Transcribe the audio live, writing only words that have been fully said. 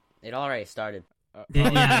It already started.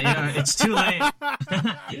 Yeah, it's too late.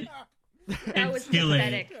 That was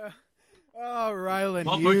pathetic. Oh, Rylan,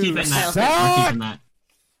 Well, you we're keeping that. suck! We're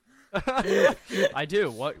keeping that. I do.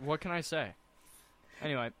 What can I say?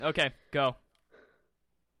 Anyway, okay, go.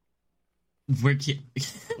 We're You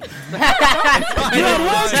had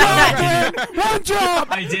one job, man! One job!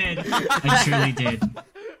 I did. I truly did.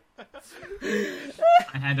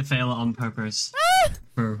 I had to fail on purpose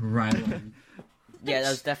for Rylan. Yeah, that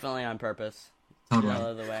was definitely on purpose. Totally. No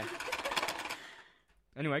other way.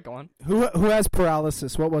 Anyway, go on. Who has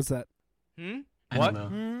paralysis? What was that? I What?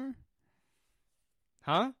 don't know.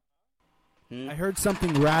 Huh? I heard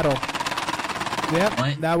something rattle. Yep,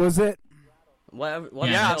 What? that was it. What Yeah,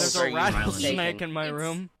 Yeah, pills there's are a you rattlesnake taking? in my It's-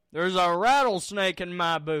 room. There's a rattlesnake in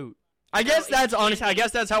my boot. I guess it's that's honest. I candy.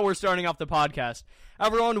 guess that's how we're starting off the podcast.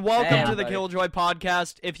 Everyone, welcome Hey, to the buddy. Killjoy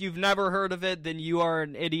podcast. If you've never heard of it, then you are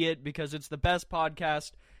an idiot because it's the best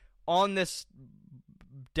podcast on this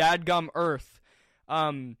dadgum earth.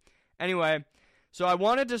 Anyway, so I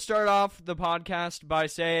wanted to start off the podcast by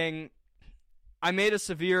saying I made a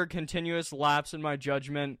severe continuous lapse in my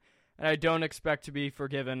judgment, and I don't expect to be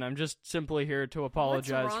forgiven. I'm just simply here to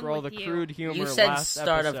apologize wrong for all the with you? crude humor You said last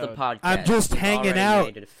start episode. of the podcast. I'm just You hanging already out.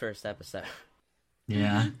 Made it first episode.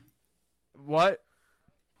 Yeah. What?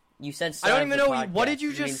 You said I start don't of even the know. podcast. What did you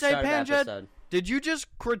mean just say, start of Panjed? episode. Did you just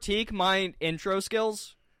critique my intro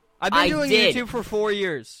skills? I've been I doing did. YouTube for 4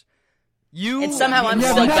 years. You And somehow I'm You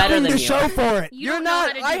have still better nothing than to you. show for it. You You're don't know not.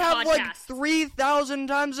 how to do I have like podcasts. 3,000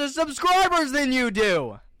 times the subscribers than you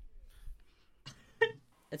do.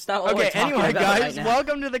 It's not what we're Okay, talking anyway, about guys, right now.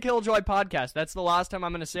 welcome to the Killjoy podcast. That's the last time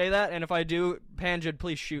I'm going to say that, and if I do, Panjed,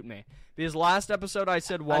 please shoot me. Because last episode I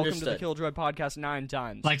said welcome to the Understood. Killjoy podcast 9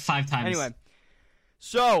 times. Like 5 times. Anyway,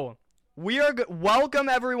 so we are welcome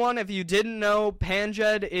everyone. If you didn't know,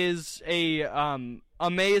 Panjed is a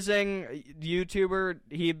amazing YouTuber.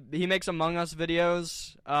 He makes Among Us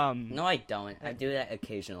videos. No, I don't. I do that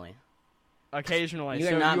occasionally. Occasionally. You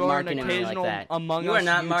are so not you are an marketing me like occasional that. Among You Us are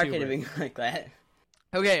not YouTuber. marketing me like that.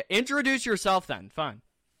 Okay, introduce yourself then. Fine.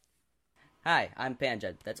 Hi, I'm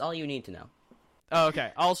Panjed. That's all you need to know. Oh,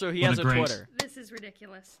 okay. Also, he What has a a great- Twitter. This is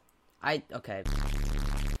ridiculous. Okay.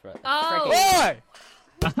 Oh. Boy!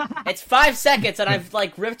 It's 5 seconds, and I've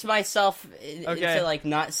like ripped myself Okay. into like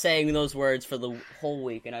not saying those words for the whole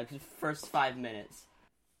week, and I've first 5 minutes.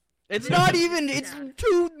 It's not even. It's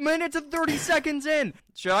 2 minutes and 30 seconds in.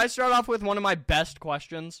 Should I start off with one of my best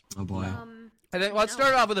questions? Oh boy. I think let's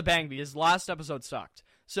start off with a bang because last episode sucked.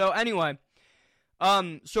 So anyway,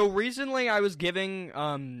 so recently I was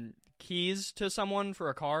giving keys to someone for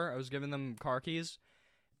a car. I was giving them car keys,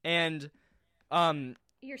 and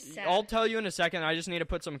You're sad. I'll tell you in a second. I just need to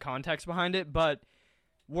put some context behind it. But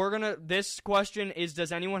this question is: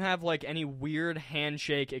 does anyone have like any weird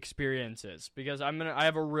handshake experiences? Because I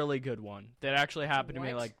have a really good one that actually happened to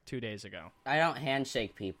me What? like 2 days ago. I don't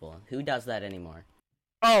handshake people. Who does that anymore?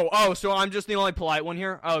 Oh, so I'm just the only polite one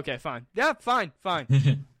here? Oh, okay, fine. Yeah, fine.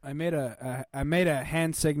 I made a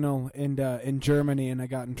hand signal in Germany and I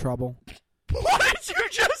got in trouble. What did you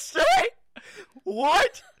just say?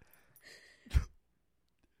 What?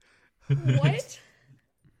 What?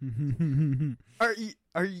 Are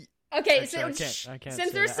you... Okay, Actually, so I can't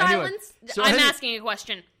since say there's that. Anyway, silence, so I'm any- asking a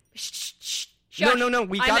question. Shh, shh, shh. No,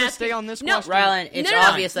 we I'm gotta asking- stay on this No, question. Rylan, it's No.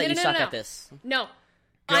 obvious that No, you no, suck no. at this. No,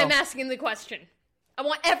 Go. I'm asking the question. I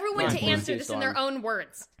want everyone Fine, to please answer do, this in their Storm. own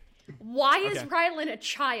words. Why is Okay. Rylan a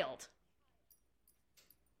child?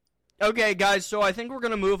 Okay, guys, so I think we're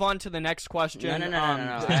gonna move on to the next question. No. I Can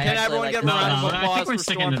actually everyone like give a this round of one. No, I applause think we're for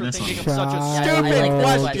sticking Storm to for this thinking of one. such a Yeah, stupid I like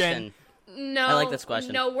this question? No, I like this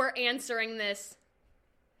question. No, we're answering this.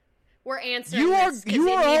 We're answering You are- this 'cause you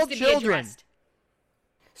it are needs all to be children. addressed.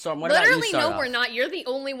 Storm, what about you Literally, start no, off? we're not. You're the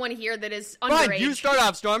only one here that is underage. Fine, you start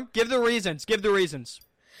off, Storm. Give the reasons.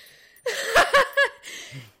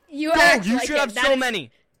 You Go, act you like should it. have That so is-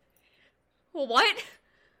 many. Well, what?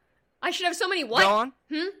 I should have so many what? Go on.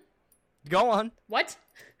 Go on. What?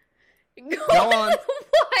 Go on.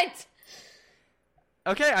 What?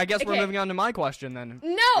 Okay, I guess we're Okay. moving on to my question then.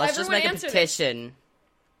 No, Let's just everyone make a answer this. petition.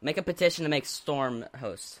 Make a petition to make Storm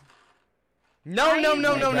host. No. That no, is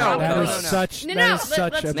no. such No, that no, is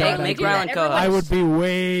such let's a make- bad Make do idea. that. Rylan Everyone- co-host. I would be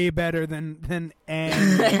way better than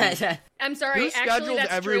Anne. I'm sorry, Who actually, scheduled that's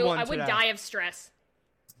true. everyone I would today? die of stress.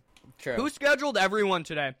 True. Who scheduled everyone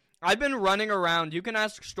today? I've been running around. You can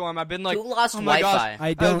ask Storm. I've been like, Who lost oh my Wi-Fi? gosh,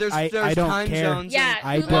 I don't- there's I don't time care. zones. Yeah,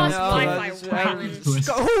 I who lost don't Wi-Fi? care.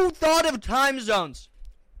 Who thought of time zones?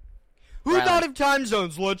 Who Rylan. thought of time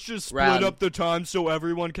zones? Let's just split Rylan. up the time so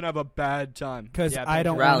everyone can have a bad time. Because Yeah, I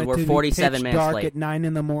don't Rylan, want it we're to be 47 pitch minutes dark late. at 9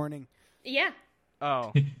 in the morning. Yeah.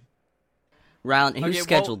 Oh. Rylan, who Okay,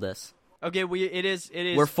 scheduled this? Okay, it is.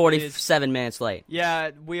 We're 47 minutes late.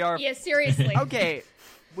 Yeah, we are. Yeah, seriously. Okay,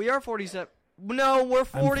 we are 47. No, we're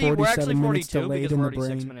 40. I'm We're actually 47 minutes 42 delayed because in we're the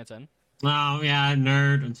already 6 brain. minutes in. Oh yeah,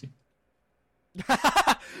 nerd.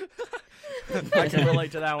 I can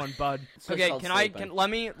relate to that one, bud. So Okay, called can I? sleeping. Let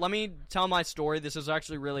me tell my story. This is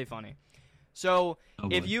actually really funny. So, Oh,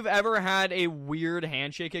 if boy. you've ever had a weird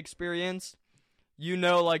handshake experience, you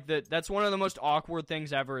know, like that's one of the most awkward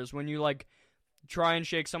things ever. Is when you like try and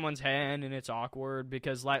shake someone's hand and it's awkward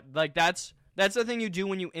because like that's the thing you do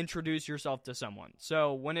when you introduce yourself to someone.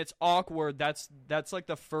 So when it's awkward, that's like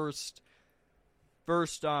the first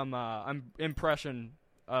impression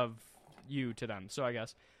of you to them. So I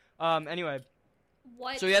guess. Anyway,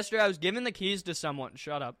 What? so yesterday I was giving the keys to someone.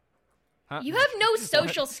 Shut up. Huh? You have no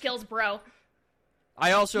social skills, bro.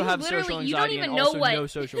 I also you have literally- social you don't anxiety even and know also what- no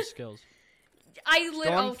social skills.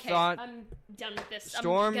 Okay, thought- I'm done with this.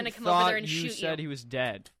 Storm I'm gonna come over thought there and you shoot said you. he was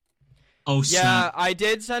dead. Oh Yeah, snap! I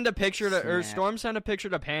did send a picture to, or Snap. Storm sent a picture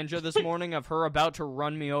to Panjed this morning of her about to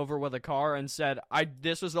run me over with a car and said,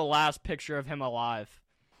 this was the last picture of him alive.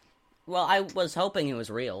 Well, I was hoping it was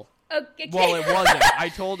real. Okay. Well, it wasn't. I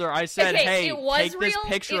told her, I said, Okay, hey, it was take this real.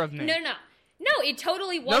 picture of me. No, it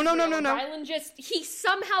totally was. No. real. Rylan he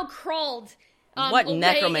somehow crawled. What away in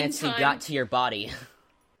necromancy time. got to your body?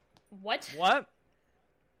 What? What?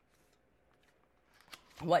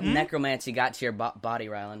 What necromancy got to your body,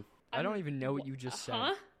 Rylan? I don't even know what you just said.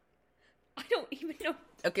 Huh? I don't even know.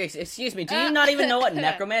 Okay, excuse me. Do you not even know what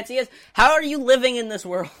necromancy is? How are you living in this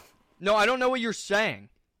world? No, I don't know what you're saying.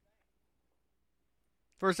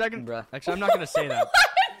 For a second, Bruh. actually, I'm not going to say that.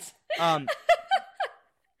 What?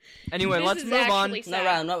 Anyway, This let's is move on. actually No,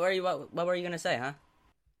 sad. Rylan, what were you gonna say, huh?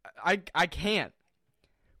 I can't.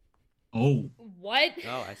 Oh, What?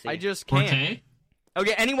 Oh, I see. I just can't. okay.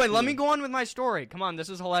 Okay, anyway, let me go on with my story. Come on, this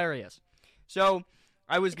is hilarious. So,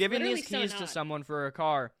 I was giving literally these so keys to not. someone for a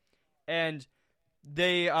car, and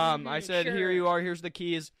they, I said, sure. here you are, here's the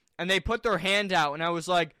keys, and they put their hand out, and I was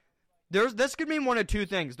like, this could mean one of two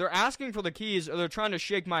things. They're asking for the keys, or they're trying to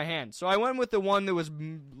shake my hand. So I went with the one that was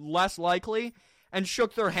less likely, and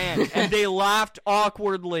shook their hand, and they laughed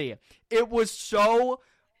awkwardly. It was so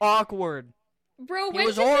awkward. Bro, when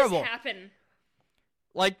was did horrible. this happen?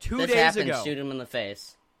 Like 2 this days happened. ago. Shoot him in the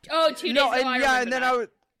face. Oh, 2 days No, ago. and I yeah, remember and then that.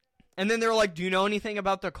 and then they were like, "Do you know anything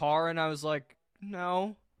about the car?" And I was like,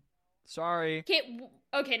 "No, sorry."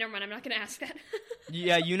 Okay, never mind. I'm not gonna ask that.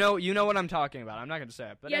 Yeah, you know what I'm talking about. I'm not gonna say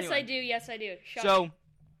it, but yes, anyway. I do. Yes, I do. Shut up. So,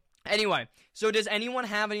 anyway, so does anyone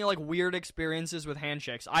have any like weird experiences with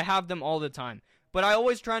handshakes? I have them all the time, but I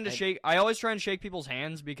always try and shake people's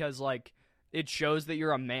hands because like it shows that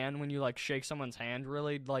you're a man when you like shake someoone's hand.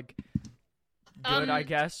 Really, like. Good, I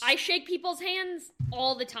guess. I shake people's hands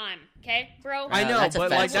all the time. Okay, bro. I know, that's but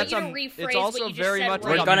like offensive. that's I want you to rephrase it's also what you just very said much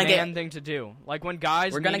right like now. a We're gonna man thing to do. Like when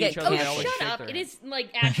guys We're gonna meet get each other, Oh, they always canceled. shut shake up! their It hand. is like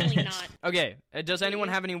actually not. Okay, does anyone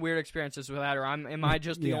have any weird experiences with that, or am I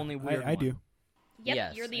just the Yeah, only weird I one? do. Yep,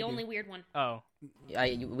 Yes, you're the I only do. weird one. Oh,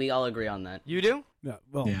 We all agree on that. you do? No,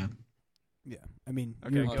 well, Yeah. yeah. I mean,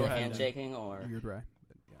 Okay, you're go Okay, ahead. handshaking or You're right.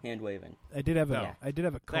 hand waving. I did have a No. I did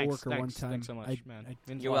have a Thanks, coworker one thanks, time. thanks so much, I, man. I,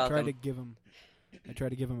 Means You're a lot. welcome. I tried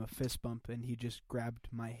to give him a fist bump, and he just grabbed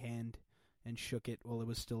my hand and shook it while it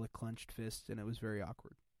was still a clenched fist, and it was very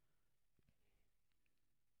awkward.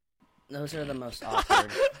 Those are the most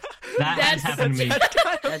awkward. That has That's- happened to me.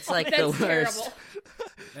 That's like That's the worst. terrible.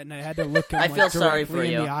 And I had to look him I like, feel sorry directly for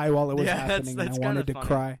in you. the eye while it was Yeah, that's- happening, that's and I wanted to kinda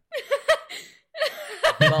cry.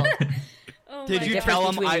 Well, Oh Did my you God. tell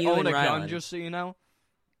him between I you own and a gun? Rylan. Just so you know.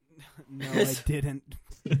 No, I didn't.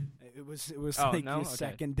 It was Oh, like no? the Okay.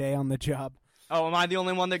 second day on the job. Oh, am I the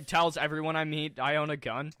only one that tells everyone I meet I own a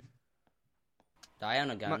gun? I own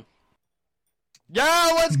a gun.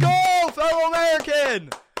 Yeah, let's go, fellow American.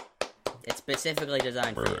 It's specifically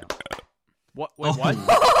designed for you. What? Wait, what?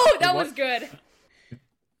 Oh, that What? was good.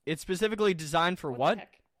 It's specifically designed for what? the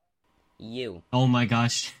heck? You. Oh my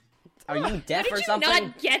gosh. Are you deaf Did or you something?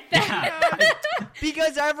 not get that?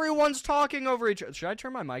 Because everyone's talking over each other. Should I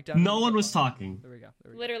turn my mic down? No one was talking. There we go.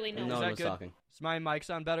 There we go. Literally no. No Is one that was good? talking. Does my mic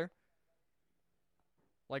sound better?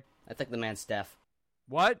 I think the man's deaf.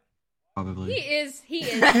 What? Probably. He is. He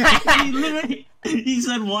literally. He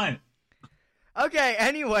said what? Okay,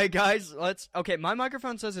 anyway, guys, let's... Okay, my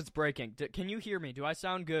microphone says it's breaking. Can you hear me? Do I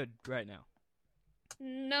sound good right now?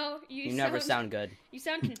 No, You never sound good. You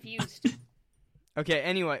sound confused. Okay,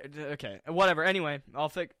 anyway, okay, whatever. Anyway, I'll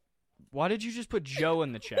fix... Why did you just put Joe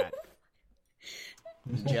in the chat?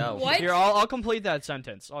 Joe. What? Here, I'll complete that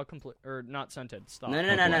sentence. I'll complete... Or, not sentence. Stop.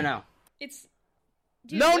 No. It's.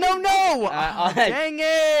 Dude, No, what no, is- no! Uh, Dang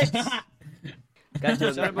it! Gotta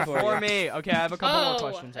do Said it before me. Okay, I have a couple more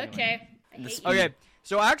questions. Anyway. Okay. I hate you. Okay,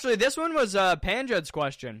 so actually, this one was Panjed's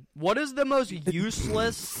question. What is the most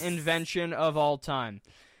useless invention of all time?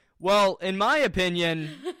 Well, in my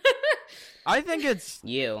opinion, I think it's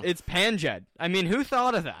Panjed. I mean, who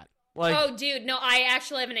thought of that? Like, Oh, dude, no, I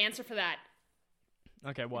actually have an answer for that.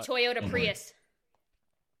 okay, what? Toyota Prius.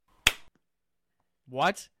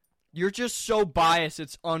 What? You're just so biased,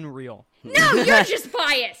 it's unreal. No, you're just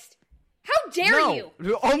biased. How dare you?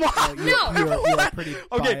 Oh my! No. You are pretty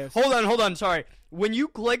Okay, biased. hold on. Sorry. When you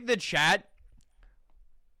click the chat,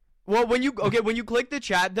 when you click the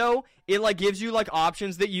chat though, it like gives you like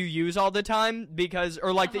options that you use all the time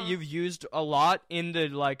that you've used a lot in the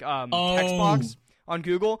like text box on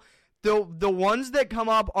Google. The ones that come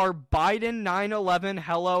up are Biden, 9/11,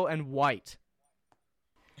 hello, and white.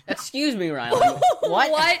 Excuse me, Ryan. What?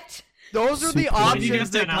 What? Those are the Super. Why do you options have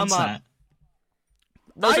to that come announce up. that?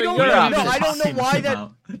 Those I are don't your know. options. I don't know why that.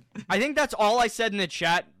 About. I think that's all I said in the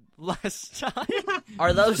chat last time.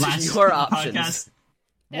 Are those Last your options? podcast.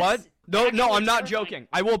 What? That's No, actually I'm not terrifying. joking.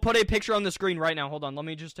 I will put a picture on the screen right now. Hold on, let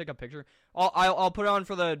me just take a picture. I'll put it on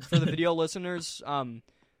for the video listeners.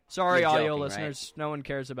 Sorry, You're audio joking, listeners, no one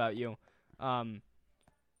cares about you.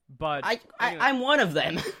 But anyway. I'm one of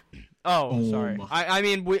them. Oh, sorry. Oh. I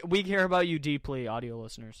mean, we care about you deeply, audio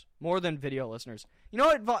listeners, more than video listeners. You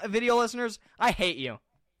know what, video listeners? I hate you.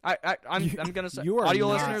 I'm gonna say, You are audio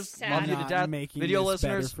not- listeners, love you to not death. making Video this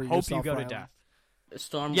better listeners, for hope you yourself, go to Riley. death.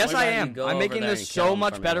 Storm, Yes, why I don't you am. go I'm over making there this and kill so him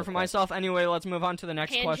much me better real for quick? myself. Anyway, let's move on to the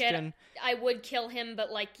next Panjed, question. I would kill him, but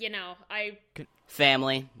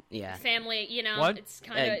Family, yeah, family, What? it's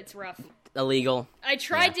kind of, it's rough. illegal. I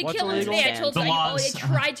tried to What's kill him illegal? today. I told The you, I laws.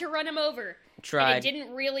 tried to run him over. Tried. And it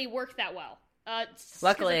didn't really work that well. 'Cause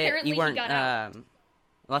Luckily, apparently you weren't. He got out.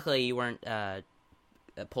 Luckily, you weren't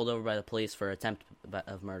pulled over by the police for attempt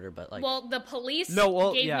of murder. But like, Well, the police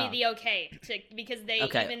gave yeah. me the okay because they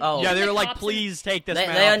Okay, even oh. Yeah, they the were like, cops please take this They-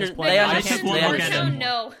 man they off under- this they plane. I understand- can't they in our understand. town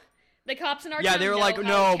know. The cops in our Yeah, town they were know like, how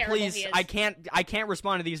no, terrible please, he is. I can't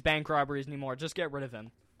respond to these bank robberies anymore. Just get rid of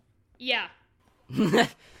him. Yeah.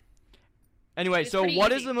 Anyway, It's so pretty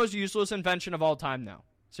what is easy. the most useless invention of all time now?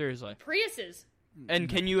 Seriously. Priuses. And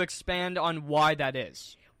can you expand on why that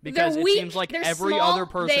is? Because They're it weak, seems like they're every small, other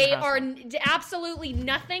person they has are them. absolutely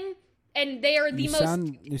nothing, and they are the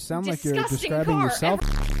most You sound like you're disgusting describing car yourself.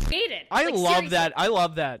 ever created. I Like, love seriously. that. I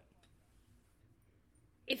love that.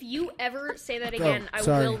 If you ever say that again, I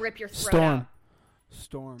sorry. will rip your throat Storm. out.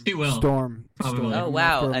 Storm. He will. Storm. Probably. Storm. Oh, I'm gonna wow,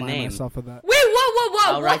 have to a remind name. myself of that. Wait,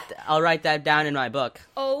 whoa! I'll write that down in my book.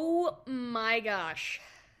 Oh my gosh.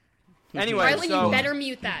 Anyway, Riley, so you better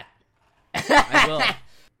mute that. I will.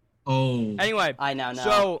 Oh. anyway, I now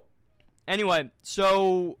know.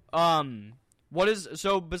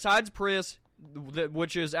 So besides Prius,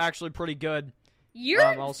 which is actually pretty good, You're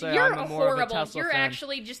I'll say you're I'm more of a horrible. Tesla You're fan.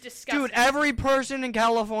 actually just disgusting. dude. Every person in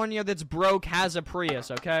California that's broke has a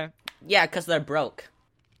Prius. Okay. Yeah, because they're broke.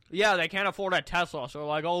 Yeah, they can't afford a Tesla, so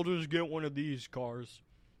like, I'll just get one of these cars.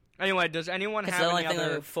 Anyway, does anyone It's have the only any thing they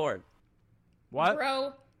other? afford. What?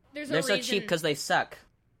 Bro, there's They're a so reason. cheap because they suck.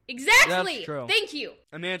 Exactly. That's true. Thank you.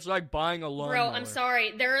 I mean, it's like buying a lawnmower. Bro, I'm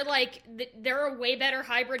sorry. There are way better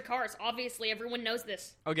hybrid cars. Obviously, everyone knows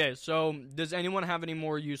this. Okay, so does anyone have any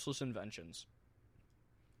more useless inventions?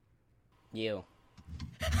 You.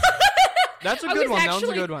 That's a I good was one. That was a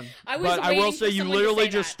actually- good one. I was But I will waiting say for you someone to literally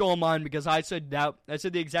say just that. stole mine because I said that. I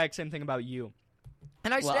said the exact same thing about you.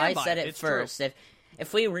 And I Well, stand I by said it It's first.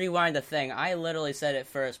 If we rewind the thing, I literally said it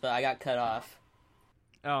first, but I got cut off.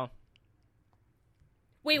 True. Oh.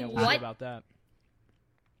 Wait, Yeah, we'll see what? about that.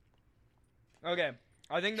 Okay,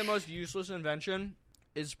 I think the most useless invention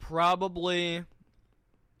is probably,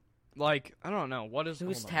 like, I don't know, what is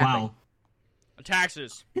Who's hold on. tapping? Wow.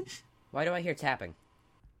 Taxes. Why do I hear tapping?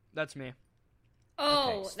 That's me.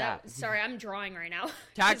 Oh, Okay, stop. sorry, I'm drawing right now. 'Cause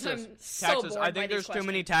Taxes. I'm so Taxes. bored I by think these there's too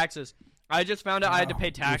many questions. taxes. I just found out I had to Wow, pay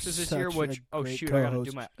you're taxes this year, such which a oh great shoot, I gotta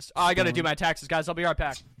do co-host, my Storm. taxes, guys. I'll be right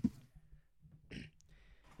back.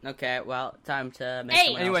 Okay, well, time to make Hey,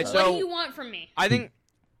 someone Anyway, else what so- do you want from me? I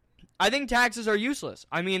think taxes are useless.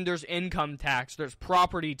 I mean, there's income tax, there's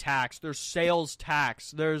property tax, there's sales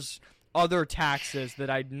tax, there's other taxes that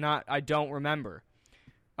I don't remember.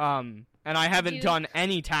 And I haven't Dude. done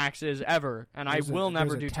any taxes ever, and I will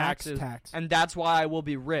never do tax, taxes, tax. and that's why I will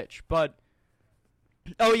be rich. But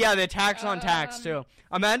oh yeah, the tax on tax too.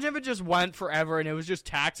 Imagine if it just went forever and it was just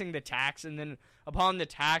taxing the tax, and then upon the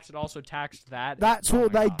tax, it also taxed that. That's Oh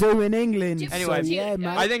what my they God. do in England. Dude, Anyway, so, yeah, dude,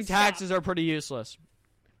 man. I think Stop. taxes are pretty useless.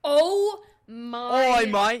 Oh my! Oh, I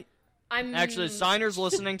might. I'm Actually, Signer's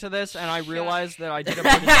listening to this, and I realized that I did a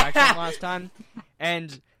pretty tax one last time,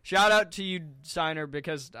 and Shout out to you, Signer,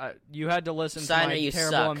 because you had to listen Signer, to my you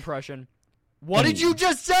terrible suck. impression. What did you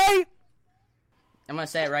just say? I'm gonna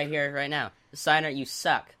say it right here, right now. Signer, you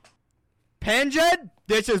suck. Panjed,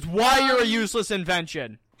 this is why you're a useless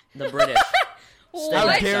invention. The British. How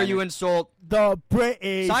What? dare you insult... The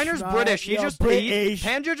British. Signer's man, British. He the just... British.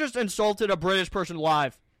 Panjed just insulted a British person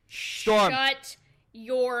live. Storm. Shut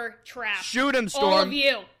your trap. Shoot him, Storm. All of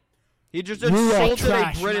you. He just You are insulted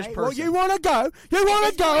trash, a British mate. person. Well, you want to go? You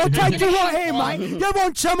want to go? I'll take you right here, mate. You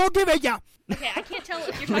want some? I'll give it you. Okay, I can't tell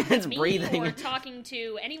if you're talking It's to me breathing. or talking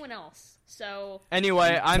to anyone else. So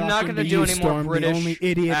Anyway, I'm not Talking going to to do you, any more Storm, the British only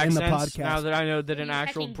idiot in the accents podcast. now that I know that an You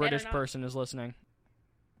actual hecking British better not. person is listening.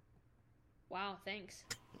 wow, thanks.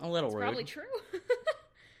 A little It's rude. probably true.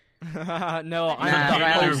 No, I'm Nah, the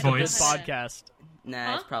Rylan's host of the this voice. podcast.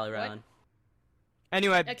 Nah, it's Huh? probably What? Rylan.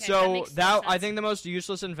 Anyway, Okay, that so makes that sense. I think the most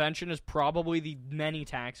useless invention is probably the many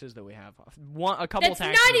taxes that we have. A couple That's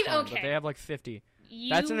taxes, not are even- fine, but okay. they have like 50. You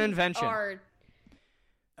That's an invention. Are,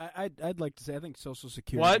 I'd like to say I think Social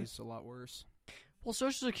Security What? is a lot worse. Well,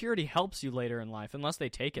 Social Security helps you later in life, unless they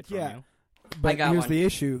take it from Yeah. you. But got here's one. the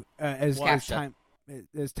issue: as Gotcha.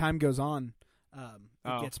 time goes on, it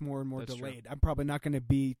Oh, gets more and more that's true. delayed. I'm probably not going to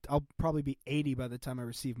be. I'll probably be 80 by the time I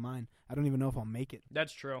receive mine. I don't even know if I'll make it.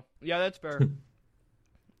 That's true. Yeah, that's fair.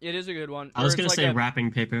 It is a good one. I was Or gonna it's say like a- wrapping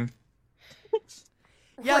paper.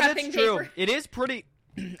 Yeah, wrapping that's true. paper. It is pretty.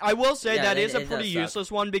 I will say Yeah, that it- is a it pretty does suck.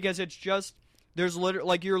 useless one because it's just there's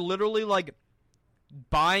you're literally like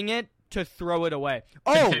buying it to throw it away.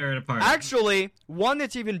 Oh, tear it apart. actually, one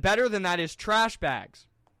that's even better than that is trash bags.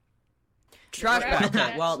 Trash Trash bags.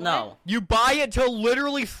 Okay, well, no. You buy it to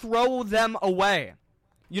literally throw them away.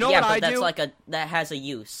 You know yeah, what but I that's do? that has a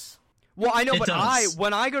use. Well, I know, It but does.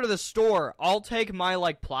 when I go to the store, I'll take my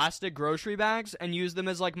like plastic grocery bags and use them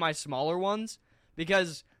as like my smaller ones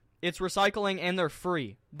because it's recycling and they're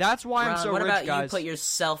free. That's why I'm Ron, so what rich, about guys. you put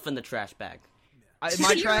yourself in the trash bag? My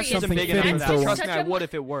trash isn't Something big enough for fitting that. for Trust one. me, I would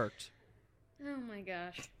if it worked. oh my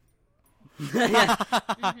gosh.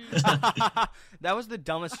 That was the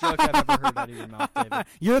dumbest joke I've ever heard out of your mouth, David.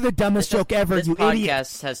 You're the dumbest joke ever, This you podcast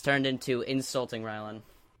idiot. has turned into insulting Rylan.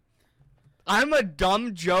 I'm a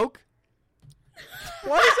dumb joke?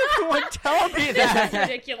 Why does everyone tell me That's that?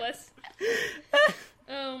 ridiculous.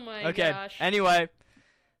 Oh my Okay, gosh. anyway.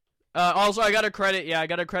 Also, I gotta credit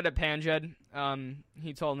Panjed.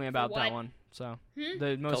 He told me about that what? one. So,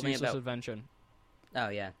 the most Told me useless about- invention. Oh,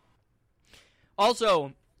 yeah.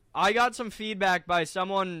 Also, I got some feedback by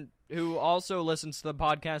someone who also listens to the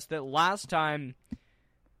podcast that last time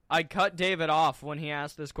I cut David off when he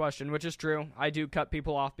asked this question, which is true. I do cut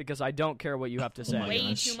people off because I don't care what you have to say. my Way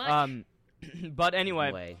gosh. too much. But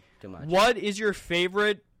anyway, Way too much. what is your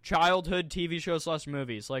favorite childhood TV show /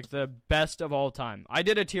 movies? Like the best of all time. I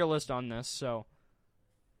did a tier list on this, so.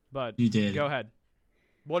 But You did. go ahead.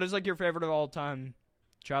 What is like your favorite of all time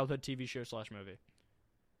childhood TV show / movie?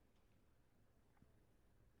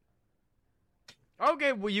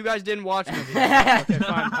 Okay, well you guys didn't watch movies. Okay,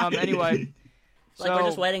 fine. Anyway, Like, so we're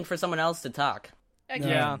just waiting for someone else to talk. Okay.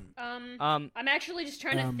 yeah. I'm actually just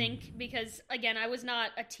trying to Um, think because again, I was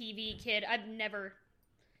not a TV kid. I've never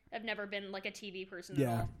been like a TV person at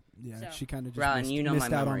Yeah, all. yeah. So. She kind of just Ryan, missed, you know my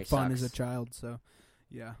missed out on memory fun as a sucks. child. So,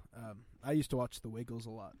 yeah. I used to watch The Wiggles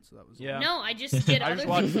a lot, so that was Yeah. No, I just did I other just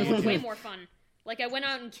watched things that were YouTube. way more fun. Like I went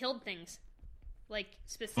out and killed things. Like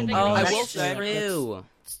specifically. Oh, Oh, I that's will say- true.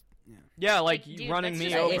 Yeah, like Dude, running that's me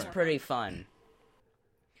just over. It's pretty fun.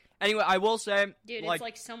 Anyway, I will say, Dude, like, it's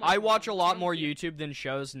like so much I more watch fun. a What's lot wrong more with you? YouTube than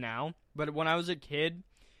shows now. But when I was a kid,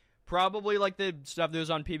 probably like the stuff that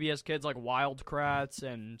was on PBS Kids, like Wild Kratts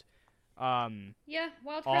and Yeah,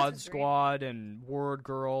 Wild Kratts Odd was great. Squad and Word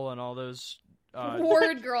Girl and all those.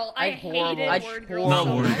 Word Girl. I horrible- hated I Word Girl Not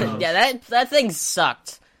so Word much. Girl. Yeah, that thing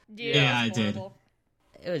sucked. Dude, Yeah, it I was did. horrible.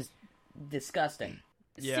 It was disgusting.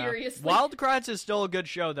 Yeah. Seriously. Wild Kratts is still a good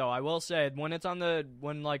show, though. I will say, when it's on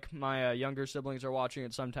when like my younger siblings are watching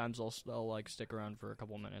it, sometimes they'll like stick around for a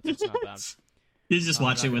couple minutes. It's not bad. You just I'm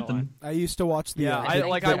watch not it with gonna them. I used to watch the Yeah, I the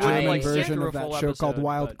would, German like, sit version through of a that full show called episode,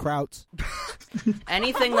 Wild but- Krauts.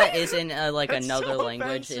 Anything that is in like That's another so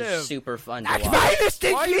language offensive. is super fun to That's watch. my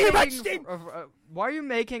mistake, Why are, you you mistake. making, why are you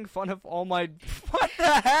making fun of all my? What the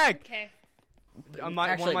heck? Okay. One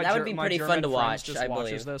Actually, of my that would be my pretty German fun to friends watch, just I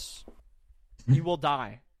watches believe. this. You will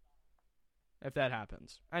die if that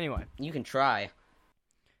happens. Anyway, You can try.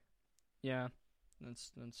 yeah,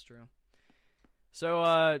 that's true.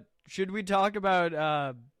 So, should we talk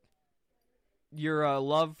about your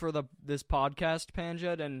love for this podcast,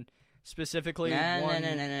 Panjed, and specifically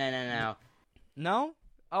No. No?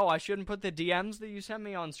 Oh, I shouldn't put the DMs that you sent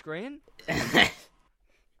me on screen? No.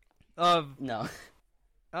 Of No.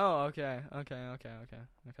 Oh, okay.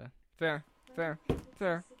 Fair.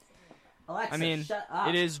 Alexa, I mean, shut up.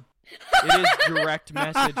 it is direct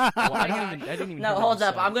message. Well, I didn't even. No, hear what hold I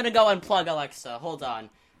up. said. I'm gonna go unplug Alexa. Hold on.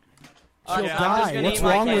 She'll Yeah, die. I'm just gonna What's eat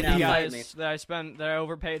my wrong with candy, you? guys, that I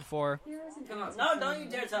overpaid for. Come on. No, don't you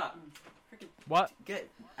dare talk. What? Get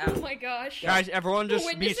Oh out. my gosh. Guys, everyone just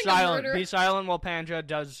be witnessing a silent. murder. Be silent while Panjed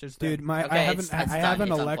does his thing. Dude, I Okay, haven't it's I done. have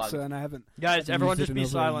an It's Alexa unplugged. and I haven't. Guys, everyone used just it be in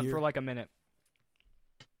over a silent year. for like a minute.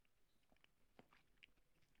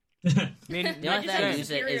 The only I thing just I have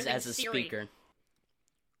use it Siri is like as a Siri. speaker.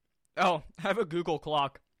 Oh, I have a Google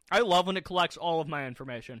clock. I love when it collects all of my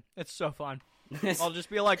information. It's so fun. I'll just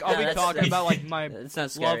be like, I'll No, be that's- talking about like my It's not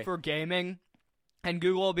love scary. for gaming, and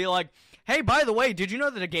Google will be like, "Hey, by the way, did you know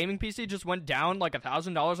that a gaming PC just went down like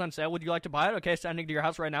 $1,000 on sale? Would you like to buy it? Okay, sending to your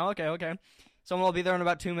house right now. Okay. Someone will be there in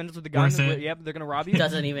about 2 minutes with a gun. Worth it. Yep, they're gonna rob you.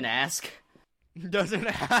 Doesn't even ask. Doesn't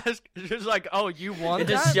ask. It's just like, oh, you want It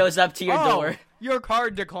that? just shows up to your Oh, door. Your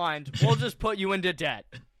card declined. We'll just put you into debt.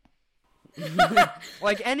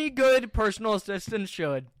 Like any good personal assistant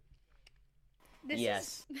should.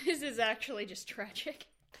 Yes. This is actually just tragic.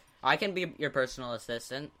 I can be your personal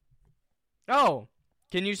assistant. Oh,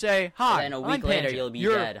 can you say hi? then a I'm week later Panjed, you'll be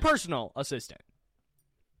your dead. personal assistant.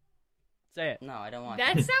 Say it. No, I don't want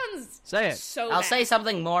That to. sounds Say it. so I'll bad. say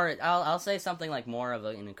something more. I'll say something like more of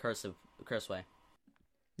in a curse way.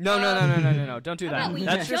 No. Don't do How about that. we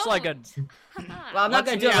That's just like a. don't? Well, I'm not Let's-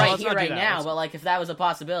 gonna do it yeah, right let's here, not do right that. now. Let's- But like, if that was a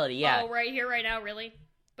possibility, yeah. Oh, right here, right now, really?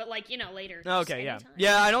 But like, later. Okay, Just yeah. anytime.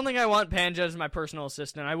 Yeah, I don't think I want Panjed as my personal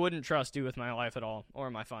assistant. I wouldn't trust you with my life at all, or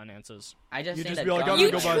my finances. I just You think just that be like, gun- I'm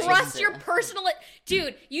You gonna go buy trust something. your personal...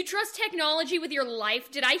 Dude, you trust technology with your life?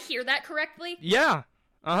 Did I hear that correctly? Yeah.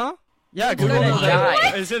 Uh-huh. Yeah, It's Google. gonna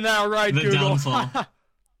die. Isn't that right, The Google? downfall. In,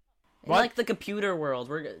 What? like the computer world,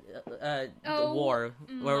 we're the Oh, war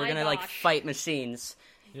where we're my gonna like gosh. fight machines.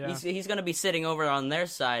 Yeah. He's gonna be sitting over on their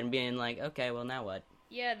side and being like, okay, well now what?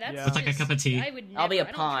 Yeah, that's Yeah. With like a just- cup of tea. I would never, I'll be a I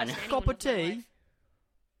don't pawn. trust anyone Cup of with my tea?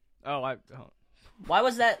 life. Oh. Why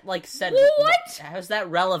was that like said? What? How's that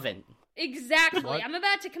relevant? Exactly. What? I'm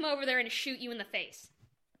about to come over there and shoot you in the face.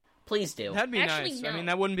 Please do. That'd be Actually, nice. no. I mean,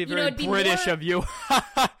 that wouldn't be You know, very it'd be British more- of you.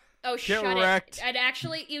 Oh, shut wrecked. it.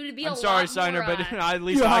 It would be a I'm sorry, lot Signer, more, but at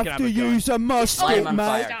least You I have can have to a gun. use a Light musket, him on mate.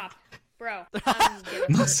 fire. Stop. Bro, I'm gonna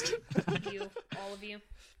Musk. hurt you, all of you.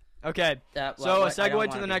 Okay, Well, so a I don't segue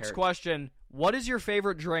wanna to the be next hurt. question. What is your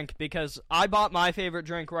favorite drink? Because I bought my favorite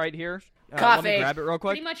drink right here. Let me Coffee. grab it real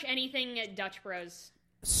quick. Pretty much anything at Dutch Bros.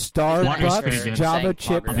 Water's Starbucks pretty good. Java Saying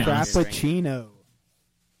chip Parker's frappuccino.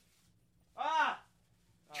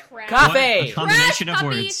 Trash. Coffee! What a combination Trash of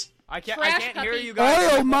puppy. words. I Trash can't hear puppy. you guys. I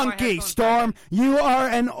Oil put my monkey, headphones Storm. You are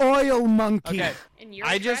an oil monkey. back. Okay, And you're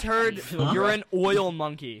I a just trash heard puppy. you're an oil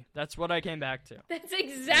monkey. That's what I came back to. That's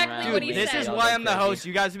exactly Dude, what he Dude, this said. is Y'all why go I'm the crazy. host.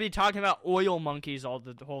 You guys would be talking about oil monkeys all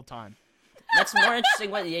the whole time. That's more interesting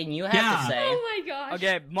what you have Yeah. to say. Oh my gosh.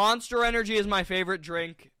 Okay, Monster Energy is my favorite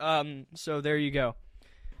drink. So there you go.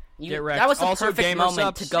 Get wrecked. That was the Also, perfect Gamer moment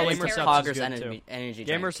Subs. to go Gamer into Subs is Pogger's good, energy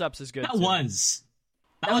Gamer drink. Subs is good. That too. was.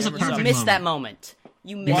 That was a You perfect You missed that moment. moment.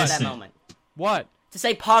 You missed Missed that it. moment. What? To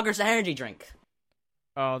say Pogger's energy drink.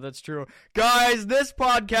 Oh, that's true. Guys, this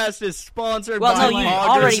podcast is sponsored Well, by no, you Poggers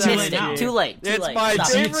already Energy. missed now. it. Too late. Too It's late. my Stop.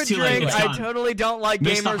 favorite It's too late. drink. It's I done. totally don't like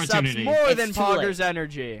Missed Gamer Subs opportunity. more It's than too late. Poggers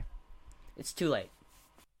Energy. It's too late.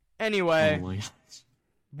 Anyway, Holy.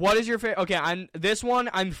 what is your favorite? Okay,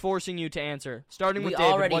 I'm forcing you to answer. Starting with We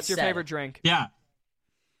David, already what's your said favorite it. drink? Yeah,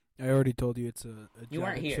 I already told you it's a You Java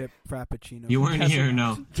weren't here. chip frappuccino. you weren't here,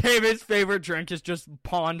 no. David's favorite drink is just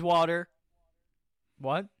pond water.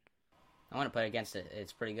 What? I want to put it against it.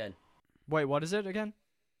 It's pretty good. Wait, what is it again?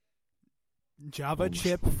 Java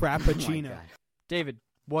chip Oh my frappuccino. God. David,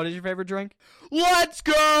 what is your favorite drink? Let's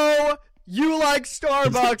go! You like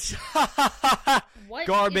Starbucks. What is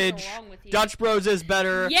Garbage. wrong with you? Dutch Bros is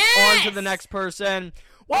better. Yes! On to the next person.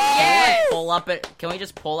 Woo! Yes! Pull up it. Can we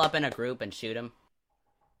just pull up in a group and shoot him?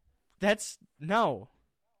 No.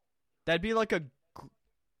 That'd be like a.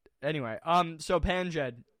 Anyway, so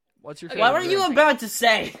Panjed, what's your Okay, favorite? What were drink? you about to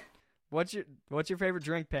say? What's your favorite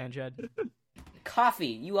drink, Panjed? Coffee.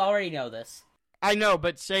 You already know this. I know,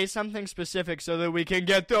 but say something specific so that we can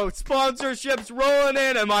get those sponsorships rolling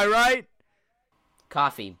in. Am I right?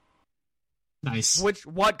 Coffee. Nice.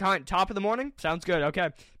 What kind? Top of the morning? Sounds good. Okay,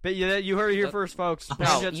 but you heard it here first, folks. No,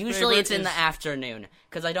 Panjed's usually favorite it's in is- the afternoon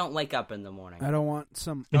because I don't wake up in the morning. I don't want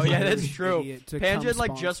some. Oh yeah, that's idiot true. to come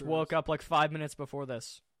Panjed just sponsor woke us. up like 5 minutes before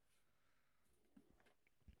this.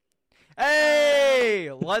 Hey,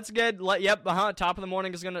 yep, top of the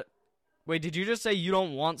morning is gonna. Wait, did you just say you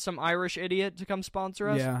don't want some Irish idiot to come sponsor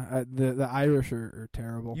us? Yeah, the Irish are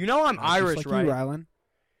terrible. You know I'm Just Irish, like right? You, Rylan.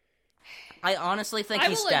 I honestly think I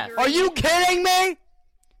he's will Steph. agree. Are you kidding me?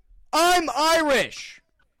 I'm Irish.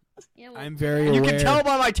 Yeah, well, I'm very And you aware. can tell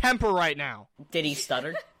by my temper right now. Did he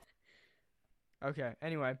stutter? Okay,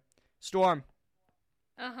 anyway. Storm,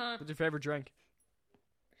 Uh-huh. what's your favorite drink?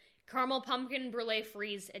 Caramel pumpkin brulee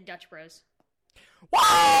freeze at Dutch Bros.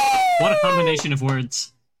 What a combination of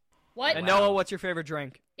words. What? And Wow. Noah, what's your favorite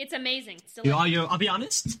drink? It's amazing. It's Yo, delicious. I'll be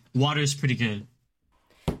honest. Water's pretty good.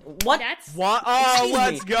 What? That's What? Oh, Excuse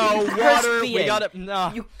let's me. go. You cursed Water. We being. got it.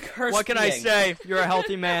 No. You cursed What can I being. say? You're a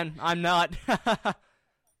healthy man. I'm not.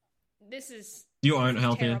 this is You aren't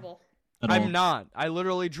healthy terrible. at all. I'm not. I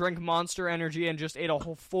literally drink Monster Energy and just ate a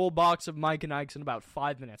whole full box of Mike and Ike's in about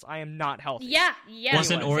 5 minutes. I am not healthy. Yeah, yeah.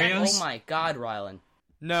 Wasn't exactly. Oreos? Oh my God, Rylan.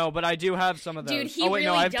 No, but I do have some of those. Dude, he oh wait,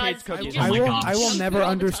 no, really I have does. Tate's I cookies. Oh I my will. gosh. I will never All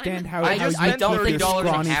the understand time. how I how just- you I don't keep think your $30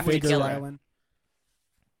 scrawny have to figure, kill her. Rylan.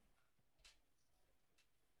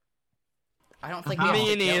 I don't think Me we have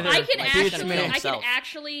to kill neither. him. I could Like, he's gonna actually, kill I could himself.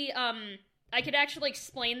 actually, I could actually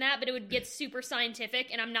explain that, but it would get super scientific,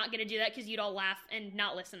 and I'm not gonna do that because you'd all laugh and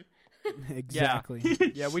not listen. Exactly.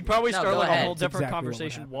 Yeah, we'd probably No, start go like a ahead. whole That's different exactly what would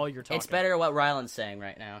conversation happen. while you're talking. It's better what Rylan's saying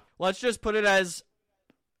right now. Let's just put it as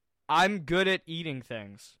I'm good at eating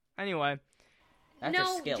things. Anyway, That's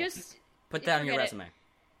no, a skill. just Put that on your forget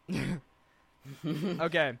resume.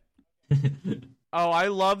 okay. Oh, I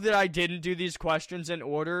love that I didn't do these questions in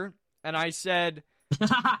order, and I said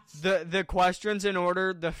the questions in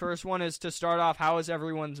order. The first one is to start off, how is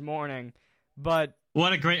everyone's morning? But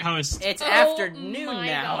What a great host. It's Oh afternoon my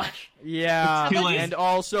now. gosh. yeah, It's too late. and How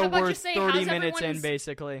also about we're you say, 30 how's minutes in everyone's-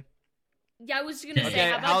 basically. Yeah, I was gonna say, Okay,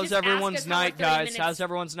 how about how's just ask everyone's us how our night, 30 guys? minutes- How's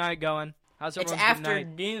everyone's night going? How's It's everyone's good night?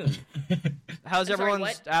 afternoon. How's I'm sorry,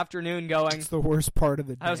 everyone's what? afternoon going? It's the worst part of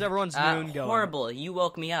the day. How's everyone's noon going? Horrible. You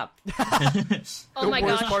woke me up. Oh my the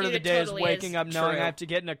worst gosh, part dude, of the it day totally is waking up knowing True. I have to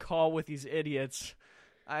get in a call with these idiots.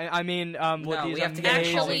 I mean, with No, these we have to get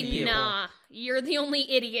amazing a call with Actually, you. people. nah. You're the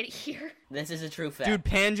only idiot here. This is a true fact. Dude,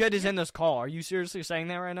 Panjed is in this call. Are you seriously saying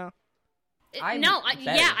that right now? I'm No, better.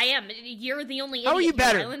 yeah, I am. You're the only idiot How are you here,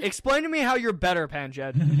 better? Rylan. Explain to me how you're better,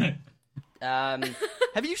 Panjed.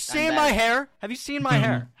 Have you seen better. my hair? Have you seen my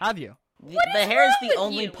hair? Have you? The hair is the with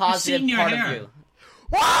only you? positive I've seen your part hair. of you.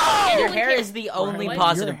 Whoa! Your Rylan hair can't- is the only What?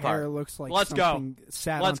 positive Your hair part. looks like Let's go. something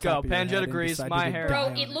sat Let's on top go. of your Panjed head and agrees. decided My to hair. die Bro,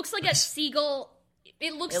 on it looks like a seagull.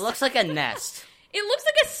 It looks like a nest. It looks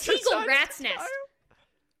like a seagull rat's nest.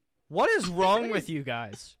 What is wrong with you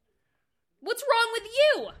guys? What's wrong with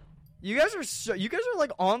you? You guys are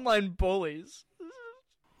like online bullies.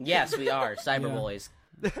 Yes, we are cyberbullies.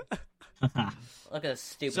 Look at this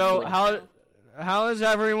stupid. So fool. how is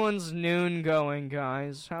everyone's noon going,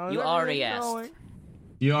 guys? How is You already everyone asked. going?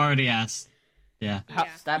 You already asked. Yeah. Yeah.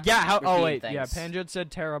 Stop. Yeah, how? Oh repeating wait, things. yeah. Panjed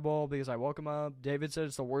said terrible because I woke him up. David said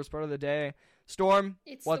it's the worst part of the day. Storm,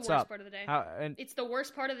 It's what's the worst up? part of the day. How, and, It's the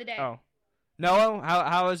worst part of the day. oh, Noah,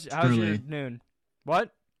 how's your Truly. noon?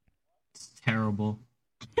 What? It's terrible.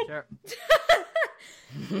 Ter-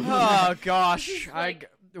 oh gosh, This is like-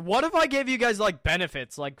 what if I gave you guys like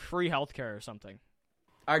benefits, like free healthcare or something?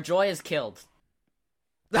 Our joy is killed.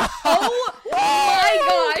 Oh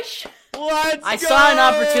my gosh! Let's I go! saw an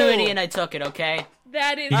opportunity and I took it. Okay.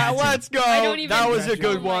 That is. Yeah. Let's go. I don't even- That was a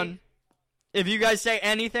good Oh my- one. If you guys say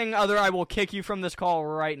anything other, I will kick you from this call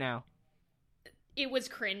right now. It was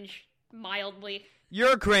cringe, mildly.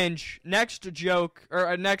 You're cringe. Next joke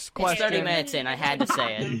or next It's question. 30 minutes in. I had to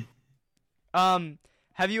say it.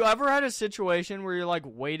 Have you ever had a situation where you're like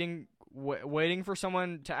waiting for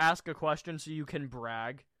someone to ask a question so you can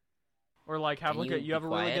brag, or like have Can like you you have be a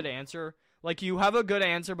really quiet? good answer? Like you have a good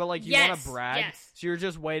answer, but like you want Yes, to brag, yes. so you're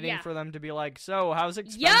just waiting Yeah. for them to be like, "So,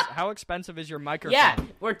 Yup. how expensive is your microphone?" Yeah,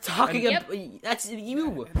 we're talking. Yep. That's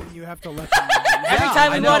you. And then you have to let them know. Every Yeah,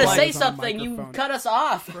 time I we know, want to like- say on a something, you microphone. cut us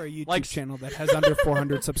off. For a YouTube Like- channel that has under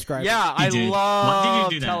 400 subscribers. Yeah, I did. Why did you love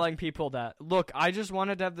do that? telling people that. Look, I just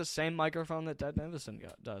wanted to have the same microphone that Ted Nevison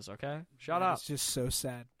does. Okay, shut up. It's just so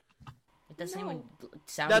sad. It doesn't No. even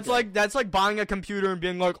sound. That's good. like buying a computer and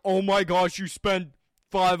being like, "Oh my gosh, you spent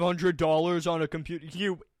 $500 on a computer,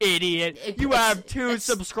 you idiot! You have 2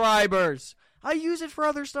 subscribers. I use it for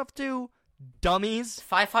other stuff too, dummies."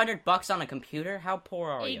 $500 on a computer. How poor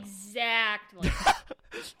are you? Exactly.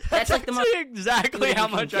 That's like the most exactly you how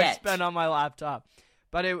can much I get. spent on my laptop.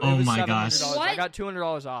 But it Oh was my $700. gosh. I What? got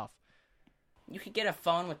 $200 off. You could get a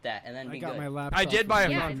phone with that and then I be got good. my laptop. I did buy a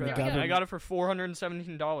Yeah, phone for there that. we go. I got it for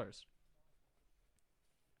 $417.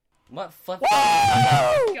 What flip?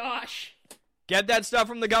 Gosh. Get that stuff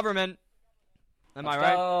from the government. Am Let's I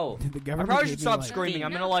right? go. The I government probably gave should me, stop like, screaming.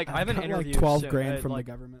 I'm gonna No. I have an got, interview. like 12 soon, grand from the like,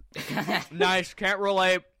 government. Nice. Can't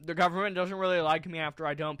relate. The government doesn't really like me after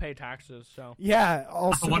I don't pay taxes. So Yeah.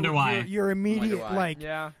 Also, I wonder why. Your immediate why. like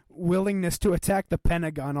yeah. willingness to attack the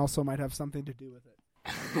Pentagon also might have something to do with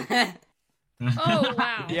it. Oh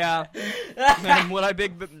wow. Yeah. Man, what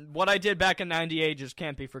I did back in '98 just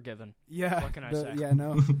can't be forgiven. Yeah. What can I say? Yeah.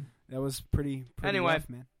 No. That was pretty Anyway. rough,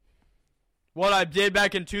 man. What I did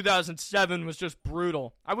back in 2007 was just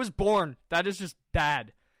brutal. I was born. That is just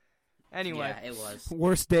bad. Anyway. Yeah, it was.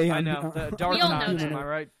 Worst day. I on, know. The dark We all know times, that. am I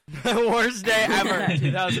right? Worst day ever,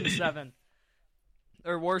 2007.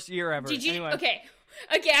 Or worst year ever. Did you? Anyway. Okay.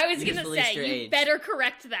 I was You gonna just released say your you age. better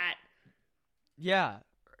correct that. Yeah.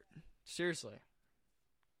 Seriously.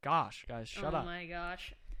 Gosh, guys, shut oh up. my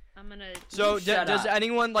gosh. I'm gonna. So, Shut does up.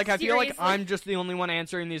 anyone, like, I feel like Seriously? I'm just the only one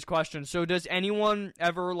answering these questions. So, does anyone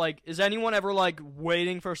ever, like, is anyone ever, like,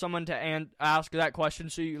 waiting for someone to ask that question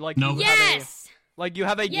so you, like, No. you have a, Yes. like, you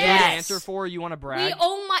have a Yes. good answer for you want to brag?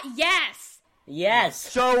 Yes. Yes.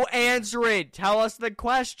 So, answer it. Tell us the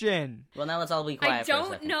question. Well, now let's all be quiet I for a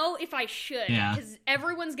don't second. know if I should Yeah. because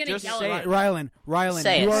everyone's gonna Just yell say at it. me. Rylan,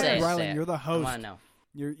 Say you it, are say it, Rylan. say it. You're the I host. want to know.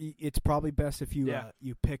 It's probably best if you Yeah.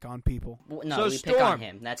 you pick on people. No, So, we pick on Storm,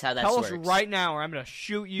 him. That's how that Tell works. us right now or I'm going to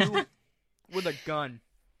shoot you with a gun.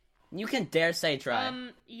 You can dare say try.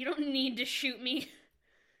 You don't need to shoot me.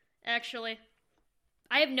 Actually,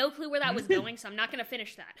 I have no clue where that was going, so I'm not gonna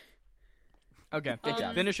finish that. Okay, Good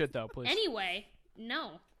job. finish it, though, please. Anyway,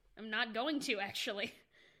 no, I'm not going to actually.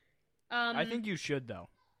 I think you should, though.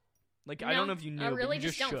 Like, I no, don't know if you knew, I really but you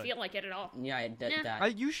just don't should. feel like it at all. Yeah, Nah.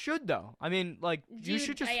 You should, though. I mean, like, you Dude,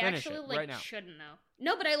 should just I finish actually, it like, right now. shouldn't though.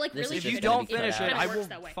 No, but I like This really. is If you just gonna don't be cut finish out. it, I Kinda will works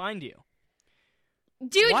that way. find you.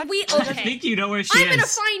 Dude, What? we I okay. think you know where she I'm gonna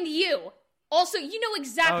is. find you. Also, you know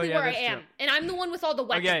exactly yeah, where I that's am, true. and I'm the one with all the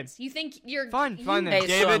weapons. Okay. You think you're Fine, fine then. Hey,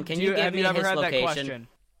 David, Storm, can you give have me you ever his heard location? that question?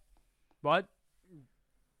 What?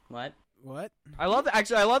 What? What? I love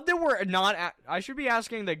that we're not. I should be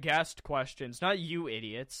asking the guest questions, not you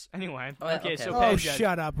idiots. Anyway, Oh, okay, okay. so Oh, Panjed,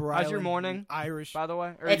 shut up, Rylan. how's your you morning? Irish. by the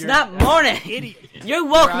way? Or It's your- not morning. Idiot. You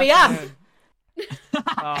woke me up. afternoon.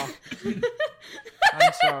 Oh,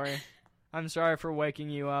 I'm sorry. I'm sorry for waking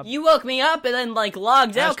you up. You woke me up and then like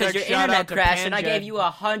logged out because Hashtag your shout internet out to crashed and I Panjed. gave you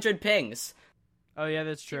 100 pings. Oh yeah,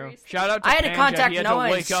 that's true. Seriously? Shout out to I had to Panjed. contact He had Noah to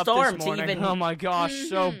and wake up Storm this to morning. even- Oh my gosh,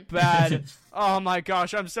 so bad. Oh my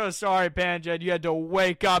gosh, I'm so sorry, Panjed. You had to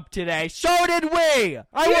wake up today. So did we.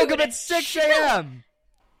 I Dude, woke up at 6 a.m.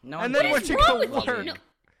 No, And one then did. went to wrong go with work. you? No,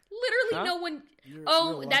 literally, Huh? no one. You're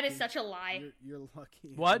That is lucky. such a lie. You're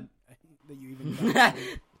lucky. What? That you even got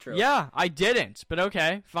it. True. Yeah, I didn't, but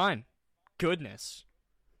okay, fine. Goodness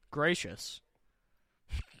gracious.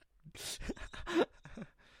 Is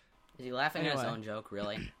he laughing at his Anyway. own joke?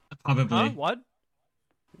 Really? Probably. Huh? What?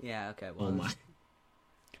 Yeah. Okay. Well, Oh my.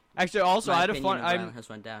 Actually, also, my I had a opinion fun. of Rylan I'm has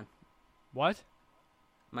went down. what?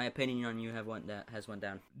 My opinion on you has went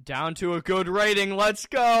down. Down to a good rating. Let's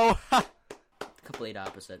go. Complete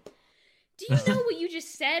opposite. Do you know what you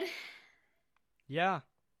just said? Yeah.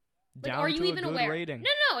 Like, Down are you to even a good aware? rating.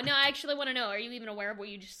 No. I actually want to know. Are you even aware of what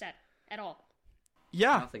you just said at all?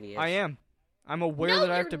 Yeah, I don't think he is. I am. I'm aware No,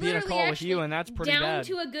 that I have you're to be in a literally call with you, actually and that's pretty down bad.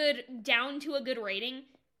 to a good rating.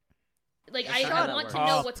 Like That's not how I that want to works.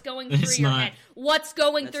 know Oh. what's going It's through your not. head. What's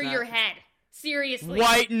going That's through not- your head? Seriously.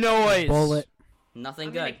 White noise. Bullet. Nothing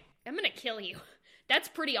I'm good. gonna kill you. That's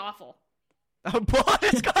pretty awful. A bullet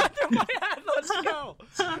has gone through my head. Let's go.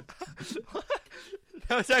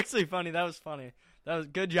 That was actually funny. That was funny. That was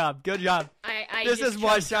good job. Good job. I This just is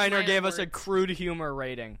why choked on Shiner my gave own us a words. crude humor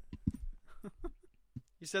rating.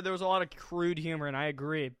 He said there was a lot of crude humor, and I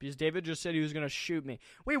agree because David just said he was going to shoot me.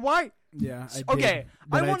 Wait, why? Yeah. I did, Okay,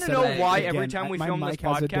 but I want to said know it why again. every time we my film this mic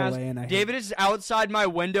has a delay and I podcast, hate David is outside my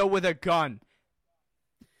window with a gun.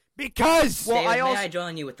 Because Well, David, I may also- I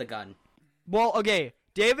join you with the gun? Well, okay,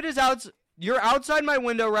 David is out. You're outside my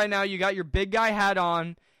window right now. You got your big guy hat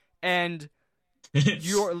on, and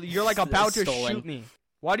you're like about to Stolen. shoot me.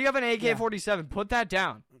 Why do you have an AK-47? Put that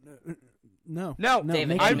down. no, No, David,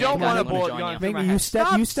 make I me- don't make want a me bullet join gun you. through Make my me. head.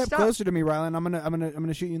 You step Stop. closer to me, Rylan. I'm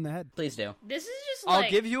gonna shoot you in the head. Please do. This is just I'll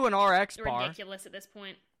like give you an RX bar. ridiculous at this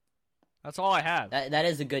point. That's all I have. That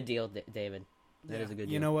is a good deal, David. That is a good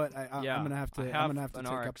deal. You know what? Yeah, I'm gonna have to. I I'm have gonna have to an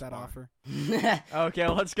take up RX that bar. offer. Okay,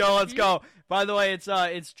 let's go. Let's go. By the way,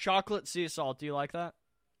 it's chocolate sea salt. Do you like that?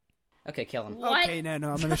 Okay, kill him. What? Okay, no, I'm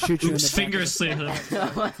gonna shoot you in the Oops, back. fingers slid.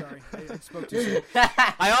 Sorry, I spoke too soon.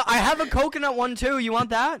 I have a coconut one too. You want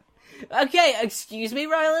that? Okay, excuse me,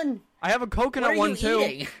 Rylan. I have a What coconut are one you too.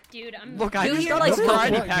 eating? Dude, I'm Look, I Who just here got likes the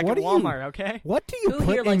variety coconut? pack What at do you- Walmart. Okay. What do you Who put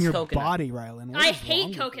here in likes your coconut? body, Rylan? What I is wrong hate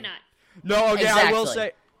with coconut. No, okay,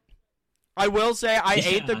 Exactly. I will say I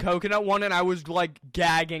ate the Yeah. coconut one and I was like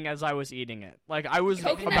gagging as I was eating it. Like I was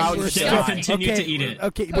Coconut about is to Still die. continue to eat it.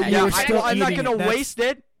 Okay, but Yeah, you were I- still I'm not eating gonna it. That's- waste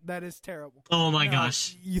it. That is terrible. Oh my No,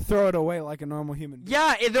 gosh. You throw it away like a normal human being.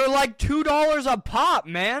 Yeah, they're like $2 a pop,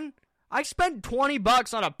 man. I spent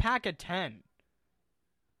 $20 on a pack of 10.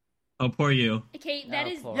 Oh, poor you. Okay, that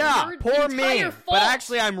No, is poor- Yeah, your poor me. entire fault. But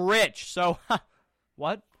actually, I'm rich, so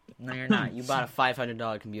what? No, you're not. You bought a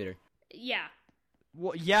 $500 computer. Yeah.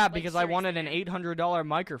 Well, yeah, Like, because I wanted an seriously. $800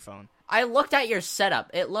 microphone. I looked at your setup.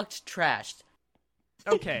 It looked trashed.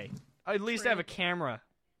 Okay, at least I have a camera.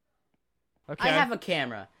 Okay. I have a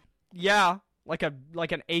camera. Yeah, like an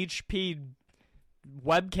HP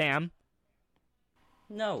webcam.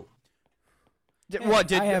 No. What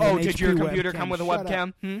did? I have Oh, an did your HP computer webcam. come with a Shut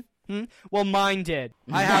webcam? Well, mine did.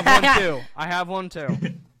 I have one too. I have one too.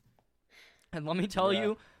 And let me tell Yeah.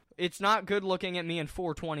 you, it's not good looking at me in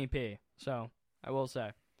 420p. So I will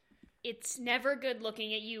say. It's never good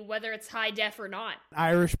looking at you, whether it's high def or not.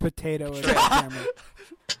 Irish potato is the camera.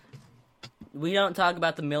 We don't talk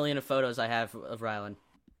about the million of photos I have of Rylan.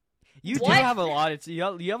 You do What? have a lot. It's you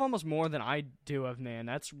have almost more than I do of me, and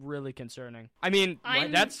that's really concerning. I mean,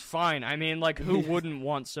 I'm- that's fine. I mean, like, who wouldn't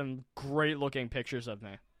want some great looking pictures of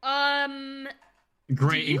me?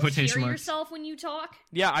 Great Do in you quotation hear marks. yourself when you talk?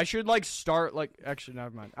 Yeah, I should like start like. Actually, never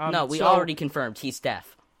mind. No, we so- already confirmed he's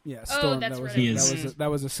deaf. Yeah, Oh, Storm. that's that was right. He a, is. that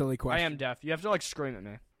was a silly I question. am deaf. You have to like scream at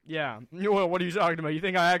me. Yeah. Well, what are you talking about? You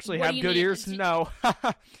think I actually What do have you good mean? ears? No.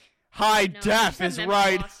 High I def just is have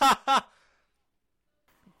right.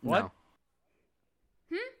 What?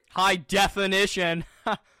 No. High definition.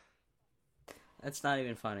 That's not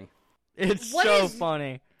even funny. It's What so is-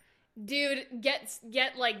 funny. Dude, get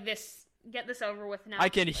like this. Get this over with now. I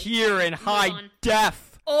can Like, hear in move high on.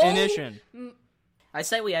 definition. I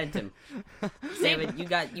say we end him. David, you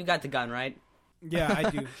got the gun, right? Yeah, I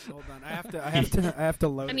do. Hold on, I have to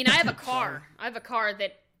load. I mean, it. I have a car. I have a car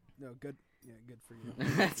that. No, good. Yeah, good for you.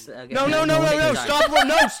 That's, okay. No, Take your time. stop,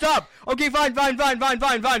 no, stop. Okay,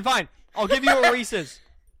 fine. I'll give you a Reese's.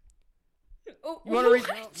 Oh, You wanna read-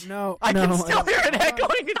 what? No, I no, can still don't- hear it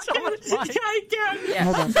echoing in someone's mind. Yeah,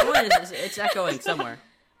 Hold on. someone it's echoing somewhere.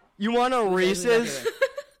 You want a Who's Reese's? echoing?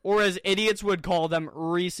 Or as idiots would call them,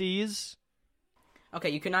 Reese's? Okay,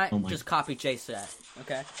 you cannot Oh my- just copy chase that.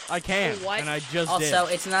 Okay. I can, What? and I just Also,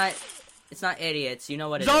 did. it's not idiots. You know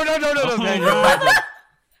what it is. No, Oh man. my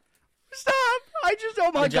Stop! I just,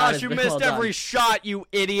 oh my The job gosh, has you been missed well every done. shot, you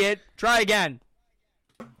idiot. Try again.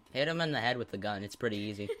 Hit him in the head with the gun. It's pretty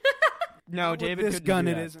easy. No, With David this couldn't gun,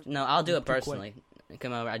 do it that. isn't. No, I'll do it Too quick. personally.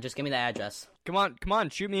 Come over. Just give me the address. Come on,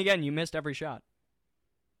 shoot me again. You missed every shot.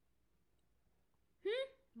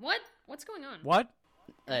 What? What's going on? What?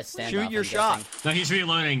 Standoff, Shoot your I'm shot. guessing. No, he's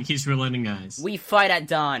reloading. He's reloading, guys. We fight at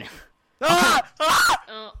dawn. Ah! Ah!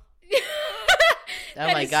 Oh. Oh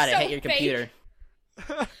That my is god, it so hit your fake. computer.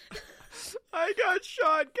 I got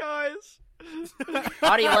shot, guys.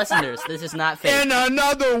 Audio listeners, this is not fake. In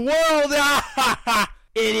another world, I'm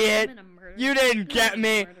idiot! gonna murder You didn't get I'm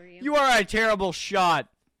me. gonna murder you. You are a terrible shot.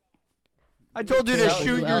 I told you to So shoot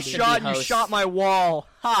who your else should be shot. You host? shot my wall.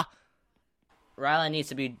 Ha! Rylan needs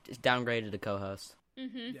to be downgraded to co-host.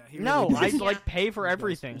 Mm-hmm. Yeah, he No, really I does. like pay for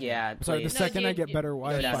everything. Yeah, Sorry, the please. second I dude, get better no,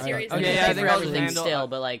 Wi-Fi, seriously. Okay, Yeah, I pay think for I'll everything handle- still,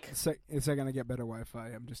 but like, the second I get better Wi-Fi,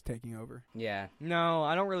 I'm just taking over. yeah. No,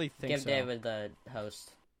 I don't really think Give so. David the host.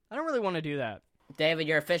 I don't really want to do that. David,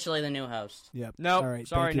 you're officially the new host. Yep. No, All right.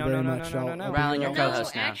 sorry, Thank you no, very no, much. no, no, I'll- no, I'll no. be Rylan, your you're No,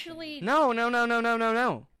 co-host now. actually,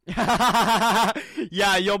 No.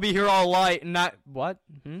 Yeah, you'll be here all night. Not what?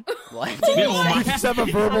 What? Oh my- You just have a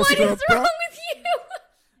verbal what stroke, is bro. wrong with you?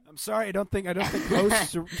 I'm sorry. I don't think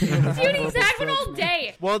hosts. Dude, he's having all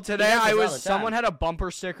day. Well, today does I this all was. the Someone time. had a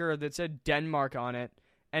bumper sticker that said Denmark on it,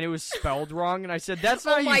 and it was spelled wrong. And I said, "That's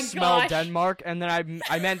not Oh how my you spell gosh. Denmark." And then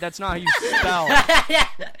I meant that's not how you spell.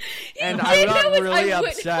 And Dude, I got that was- really I would-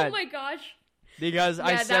 upset. Oh my gosh. Because I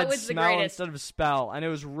Yeah, that said was the smell greatest. instead of spell, and it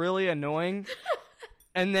was really annoying.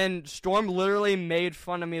 And then Storm literally made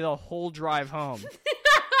fun of me the whole drive home.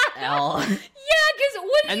 L. Yeah, because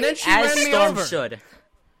what do And you then she As ran me Storm over. should.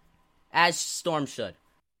 As Storm should.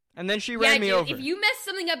 And then she Yeah, ran me dude, over. if you mess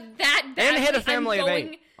something up that badly, and hit a family I'm of going...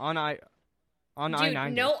 8 on Dude,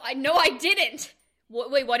 I-90. no, I didn't.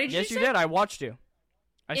 Wait, what did Yes, you you say? did. I watched you.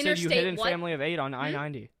 I said you Interstate hit a what? family of 8 on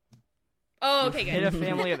I-90. Oh, okay, Hit a good.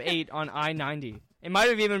 family of 8 on I-90. It might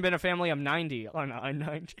have even been a family of 90 on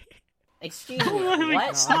I-90. Excuse me. Wait,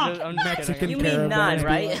 What? stop. I'm just Mexican kidding. You mean caravan. none,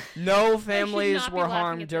 right? No families not be were laughing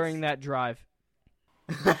harmed at during this. that drive.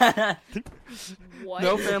 What?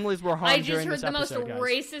 No families were harmed I just during heard this the most episode, guys.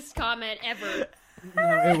 racist comment ever.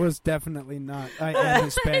 No, it was definitely not. I am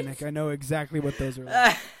Hispanic. I know exactly what those are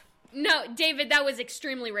like. No, David, that was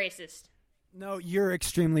extremely racist. No, you're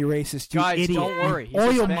extremely racist, you Guys, idiot. don't worry. He's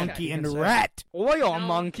Oil Hispanic, monkey you and can say it. rat. Oil No.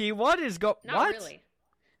 monkey? What is Not what? really.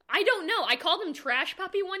 I don't know. I called him trash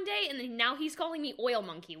puppy one day, and then now he's calling me oil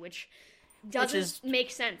monkey, which doesn't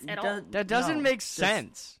make sense at all. That doesn't No, make just-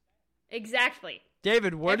 sense. Exactly.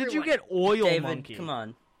 David, where did you get oil David, monkey? come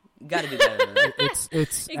on. You gotta do better than that. It's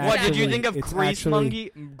Exactly. What did you actually- think of it's grease actually- monkey?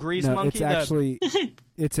 Grease No, monkey. it's actually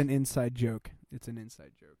it's an inside joke. It's an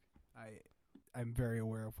inside joke. I'm very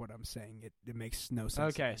aware of what I'm saying. It makes no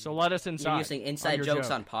sense. Okay, to so me. let us inside. You're using on inside your jokes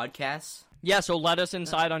joke. on podcasts? Yeah, so let us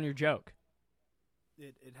inside on your joke.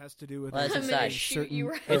 It has to do with Let us I'm inside. gonna shoot you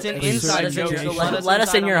right It's an a inside certain joke. So situation. Let us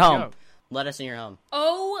inside in your on the home. joke. Let us in your home.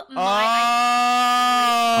 Oh Oh, my!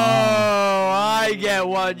 I get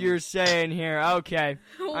what you're saying here. Okay,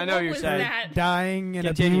 I know What you're was saying. that? dying and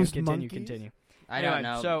Continue, abused continue, monkeys. continue. I Anyway, don't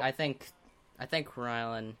know. so- I think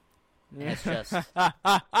Rylan is just...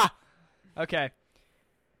 Okay.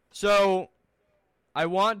 So, I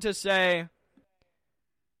want to say,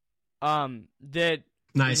 that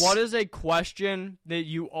Nice. what is a question that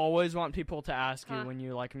you always want people to ask you Huh. when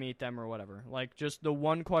you like meet them or whatever? Like just the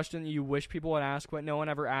one question that you wish people would ask, but no one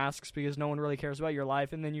ever asks because no one really cares about your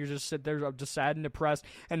life, and then you just sit there just sad and depressed,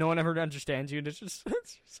 and no one ever understands you. And it's just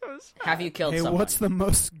it's so sad. Have you killed Hey, someone? what's the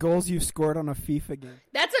most goals you've scored on a FIFA game?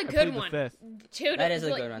 That's a I good plead the one, fifth. dude. That is a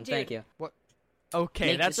like, good one. dude, Thank you.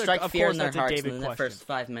 Okay, that's strike of fear course in their that's a hearts David in the question. first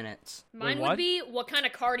 5 minutes. Mine what? would be, what kind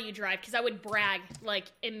of car do you drive? Because I would brag like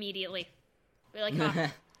immediately. Be like, huh,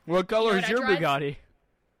 What color what is I your drive? Bugatti?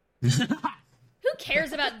 who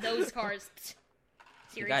cares about those cars?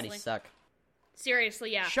 Seriously, Bugatti suck.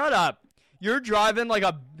 seriously, yeah. Shut up! You're driving like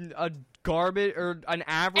a garbage or an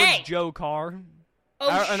average Hey! Joe car. Oh,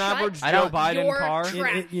 An shut average I Joe don't- Biden your car.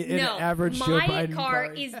 trap. An No, average my Joe Biden car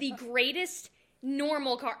car. is the greatest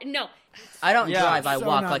normal car. No, I don't Yeah. drive. I So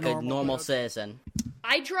walk not like a normal, normal but- citizen.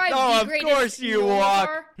 I drive Oh, the of greatest course you normal walk.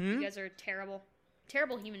 car. Hmm? You guys are terrible,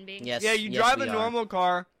 terrible human beings. Yes. Yeah, you yes, drive we a are. normal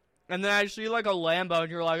car, and then I see like a Lambo, and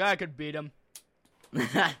you're like, I could beat him.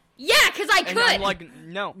 Yeah, because I And could. I'm like,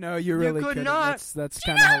 no. No, you really could couldn't. not. That's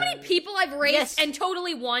Do you kind know of how many people I've raced Yes. and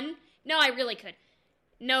totally won? No, I really could.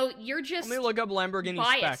 No, you're just Let me look up Lamborghini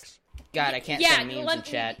biased. specs. God, I can't yeah, send memes in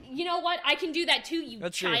chat. You know what? I can do that too, you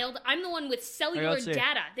Let's see. child. I'm the one with cellular let's see.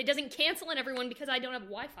 data that doesn't cancel on everyone because I don't have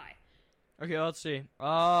Wi-Fi. Okay, let's see.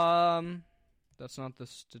 That's not the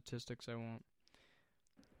statistics I want.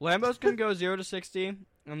 Lambos can go 0 to 60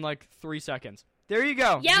 in like 3 seconds. There you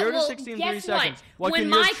go. Yeah, 0 well, to 60 in 3 guess what? seconds. What when can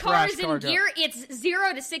your my car trash is in car go? gear, it's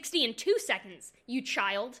 0 to 60 in 2 seconds. You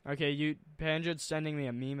child. Okay, Panjed's sending me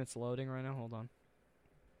a meme. It's loading right now. Hold on.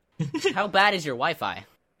 How bad is your Wi-Fi?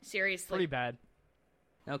 Seriously. Pretty bad.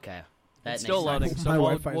 Okay, that It's makes still sense. loading, so My we'll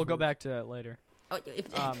Wi-Fi's go working. back to it later. Oh,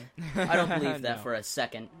 Um, I don't believe that no. for a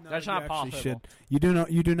second. That's you not actually possible. should.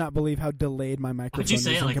 You do not believe how delayed my microphone you is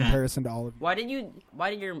say it in like that? comparison to all of you. Why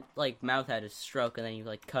did your like mouth had a stroke and then you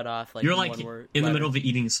like cut off like You're in like one word? in the letter? middle of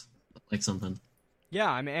eating like something.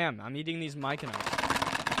 Yeah, I am. I'm eating these Mykonos.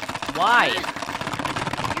 Why?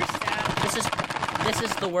 You're sad. This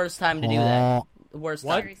is the worst time to do that. The worst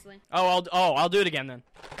What? time. Seriously. I'll do it again then.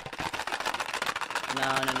 No.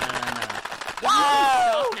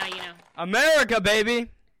 Stop now, you know. America, baby.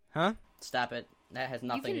 Huh? Stop it. That has You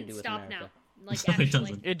nothing to can do with stop America. now. Like, No, it actually.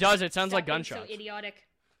 doesn't. It does. It sounds like Stop being gunshots. So idiotic.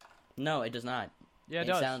 No, it does not. Yeah, it It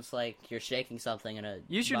does. sounds like you're shaking something in a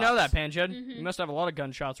You should box. know that, Panjed. Mm-hmm. You must have a lot of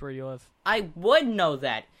gunshots where you live. I would know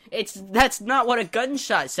that. That's not what a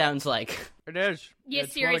gunshot sounds like. It is. Yeah,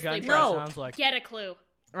 It's seriously, what a bro. gunshot sounds like. Get a clue.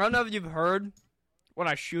 I don't know if you've heard when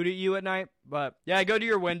I shoot at you at night, but yeah, I go to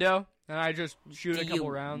your window and I just shoot Do a couple you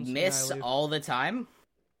rounds. and miss then I leave. all the time?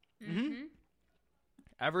 Mm-hmm.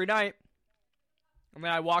 Every night. I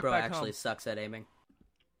mean, I walk Bro back actually home. sucks at aiming.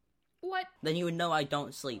 What? Then you would know I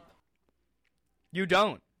don't sleep. You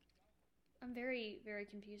don't. I'm very, very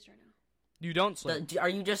confused right now. You don't sleep. Are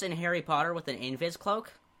you just in Harry Potter with an invis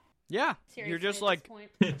cloak? Yeah, Seriously, you're just at like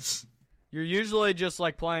this point. you're usually just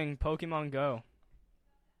like playing Pokemon Go.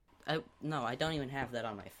 No, I don't even have that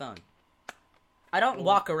on my phone. I don't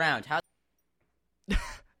walk around. How?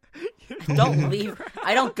 I don't leave.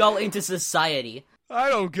 I don't go into society. I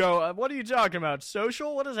don't go. What are you talking about?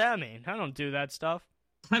 Social? What does that mean? I don't do that stuff.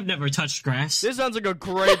 I've never touched grass. This sounds like a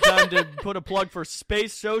great time to put a plug for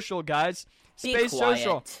Space Social, guys. Be Space quiet.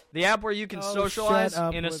 Social, the app where you can Oh, socialize shut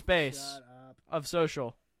up in a with- space shut up. of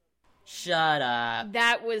social. Shut up.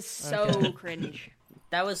 That was so Okay. cringe.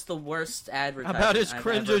 That was the worst advertisement. About as I've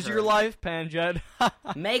cringe ever as your heard. life, Panjed.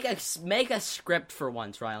 Make a script for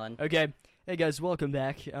once, Rylan. Okay, Hey guys, welcome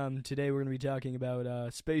back. Today we're going to be talking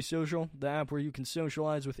about Space Social, the app where you can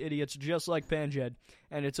socialize with idiots just like Panjed,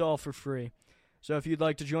 and it's all for free. So if you'd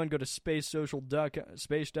like to join, go to space-social.com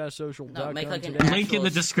No, make like an today. Link in the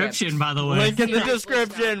description, script. by the way. Link in the Yeah.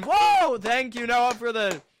 description. Whoa! Thank you, Noah, for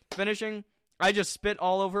the finishing. I just spit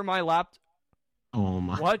all over my lap. Oh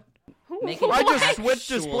my. What? Make it I just actual switched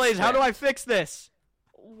displays. How do I fix this?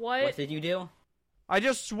 What did you do? I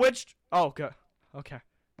just switched. Oh, good. Okay.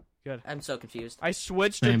 I'm so confused. I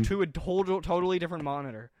switched Same. it to a totally different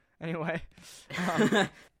monitor. Anyway.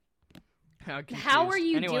 How are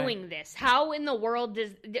you Anyway. doing this? How in the world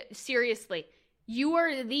does... Seriously. You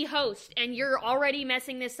are the host, and you're already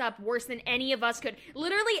messing this up worse than any of us could.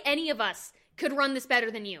 Literally any of us could run this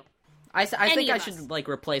better than you. I think Any I of should us.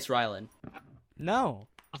 replace Rylan. No.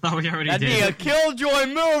 I thought we already That'd did. be a killjoy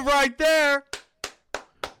move right there.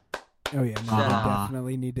 Oh yeah, no, we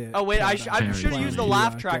definitely need to. Oh, wait, I Very should have used the funny.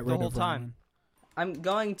 laugh track the whole time. I'm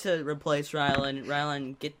going to replace Rylan.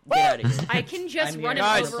 Rylan, get out of here. I can just I'm run him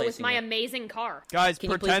here over with replacing my it. amazing car. Guys,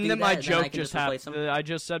 Can you please pretend do that my that, and then I joke can just just replace happened. him? I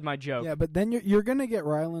just said my joke. Yeah, but then you're gonna get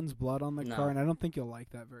Ryland's blood on the No. car, and I don't think you'll like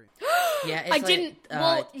that very. Yeah, it's I like, didn't.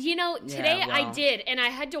 Well, you know, today yeah, I well. did, and I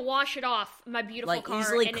had to wash it off my beautiful like car.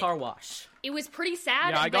 easily and car wash. It was pretty sad.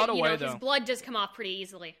 Yeah, I got but, you away, know, though. his blood does come off pretty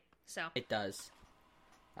easily. So It does.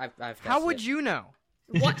 I've How tested would it. you know?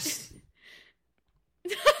 what?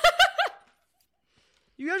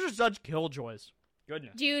 You guys are such killjoys.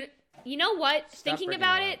 Goodness. Dude, you know what? Stop Thinking bringing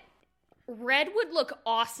about it it, red would look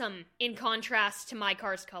awesome in contrast to my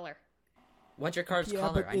car's color. What's your car's Yeah,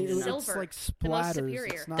 color? but I need to know. Silver. it's like The most splatters.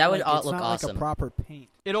 superior. It's not That would like, it's look not awesome. like a proper paint.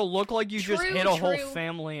 It'll look like you just True, hit a whole true.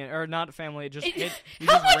 family, or not a family. It just It- hit. You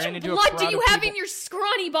How just much ran into a blood crowd do you of have people. in your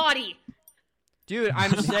scrawny body? Dude,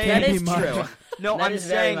 I'm That saying. is much. true. No, That I'm is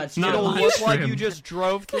very saying much true. it'll Not look much like trim. you just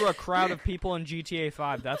drove through a crowd of people in GTA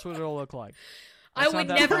 5. That's what it'll look like. I That's would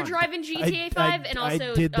not that never fun. drive in GTA 5, and I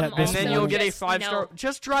also, did that And Also, then you'll get a just, 5-star.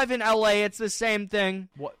 Just drive in LA. It's the same thing.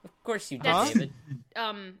 What? Of course you did, That's- David.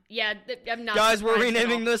 yeah, I'm not. Guys, we're surprised at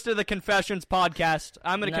renaming all. this to the Confessions Podcast.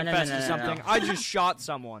 I'm gonna No, no, confess no, to no, something. no. I just shot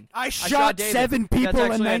someone. I shot shot David. 7 people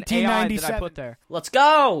That's in actually an AI that I 1997. put there. Let's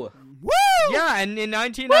go! Woo! Yeah, and in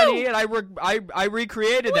 1998, I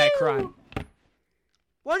recreated that crime.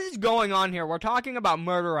 What is going on here? We're talking about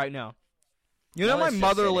murder right now. You know No, my it's just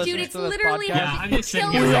mother sitting. listens Dude, it's to this literally podcast. Yeah, I'm just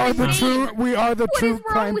sitting kill here. We are his the name. true. We are the What true is wrong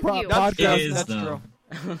crime with you? That's It podcast. is, That's though.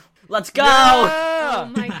 true. Let's go! Yeah!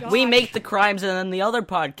 Oh my god. We make the crimes, and then the other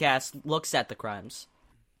podcast looks at the crimes.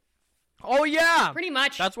 Oh yeah. pretty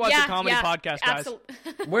much. That's why it's a yeah, comedy yeah, podcast, guys.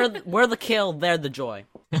 We're the kill, they're the joy.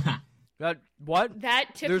 What?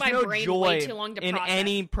 That took There's my no brain joy way too long to in process.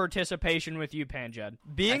 any participation with you, Panjed.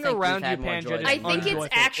 Being think we've around you, had more Panjed, joy is than I you. think it's unjoyful.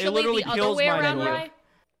 It actually literally the other kills way my around. joy. Why?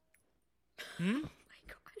 Hmm? Oh my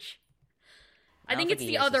gosh. I I don't think think it's he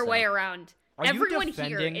the uses other way that. around. Are Everyone you here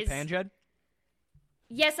defending is. Panjed?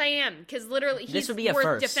 Yes, I am, because literally This he's would be a worth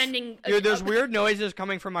first. defending. Dude, there's weird noises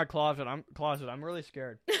coming from my closet. I'm really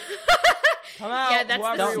scared. Come out. Yeah, that's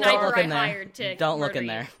whoever the Don't- you don't sniper look I in there. hired to. Don't look murder in you.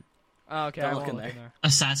 there. are. Okay, Don't I look won't in look there.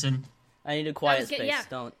 Assassin. I need a quiet Sounds good, space. yeah.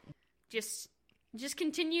 Don't. Just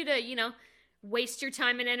continue to waste your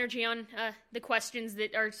time and energy on the questions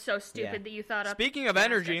that are so stupid Yeah. that you thought up. Speaking of to ask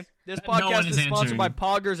energy, us. this No one podcast is is sponsored answering. by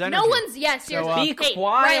Poggers Energy. No one's seriously. Be Hey,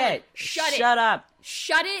 quiet. Rylan, shut it. Shut up.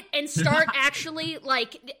 Shut it and start actually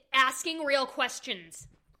asking real questions.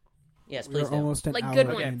 Yes, We're please do. almost an Like hour good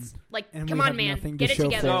in, ones. Like, and come we on, have man, nothing to get it show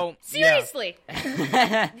together. for So, Seriously. Yeah.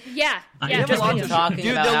 I Yeah. have just one. been talking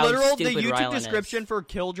Dude, about the how literal, the stupid YouTube Rylan description is. for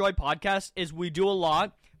Killjoy Podcast is we do a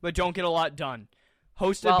lot, but don't get a lot done.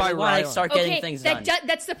 Hosted Well, by we want Rylan. to start getting Okay, things that done.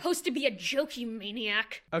 that's supposed to be a joke, you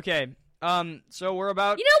maniac. Okay, so we're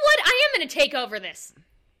about... You know what? I am going to take over this.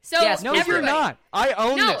 So Yes, No, everybody, you're not. I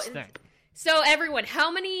own No, this thing. So everyone, how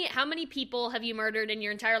many people have you murdered in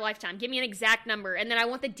your entire lifetime? Give me an exact number, and then I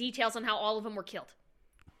want the details on how all of them were killed.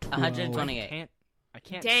 128. I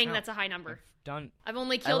can't Dang, count. that's a high number. I've done I've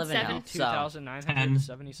only I killed live in 7. hell.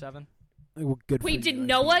 2,977. Well, good Wait, for did you,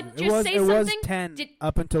 Noah actually. just say it was something? 10 Did-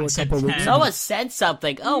 up until I a said couple weeks 10. ago. Noah said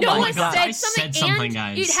something. Oh Noah my god. said I something, said something, and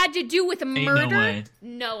guys. it had to do with no murder. way.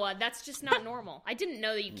 Noah, that's just not normal. I didn't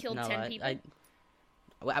know that you killed No, 10 people.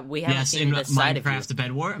 we haven't Yes, seen in this side of you. Minecraft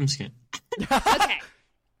Bed War. I'm just kidding. Okay.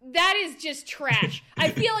 That is just trash. I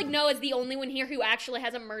feel like Noah's the only one here who actually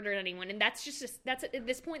hasn't murdered anyone, and that's just at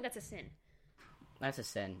this point that's a sin. That's a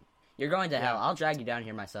sin. You're going to hell. I'll drag you down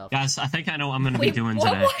here myself. Guys, I think I know what I'm going to be Wait, doing what?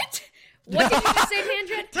 today. What? What did you just say,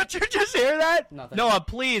 Panjed? Did you just hear that? Nothing. Noah,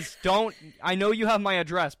 please don't. I know you have my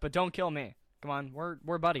address, but don't kill me. Come on,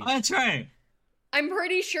 we're buddies. Oh, that's right. I'm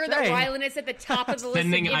pretty sure that Dang. Rylan is at the top of the list.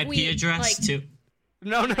 Sending if IP we, address like, to.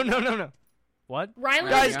 No. What? Rylan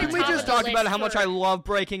Guys, is can the we top just of the talk about list how much for- I love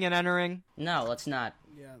breaking and entering? No, let's not.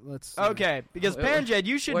 Yeah, let's. Okay, because Panjed,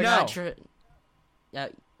 you should We're know. not yeah,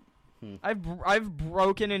 I've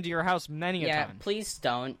broken into your house many a yeah. time. Please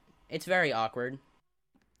don't. It's very awkward.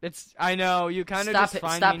 I know you kind of Stop just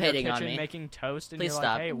find stop me in your hitting on kitchen me. making toast, and Please you're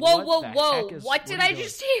stop. like, "Hey, Whoa, what the whoa! heck is, What did are I you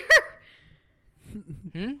just hear?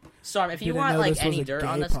 doing?" Storm, if you Didn't want know like this was any a dirt gay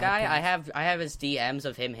on this guy, podcast. I have his DMs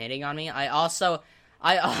of him hitting on me. I also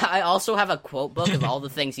have a quote book of all the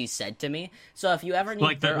things he said to me. So if you ever need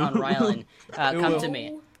Like the dirt on ooh. Rylan, come to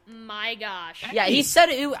me. Oh my gosh. Yeah, he said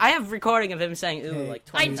ooh. I have recording of him saying ooh Hey. like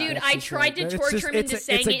 20 times. Dude, That's I just tried to right. It's torture just- him it's into a-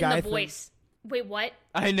 saying it's a it in guy the thing. voice. Wait, what?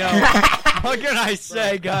 I know. What can I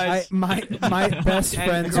say, guys? my best And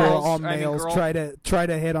friends who are girls- all I mean, males girl- try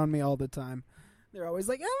to hit on me all the time. They're always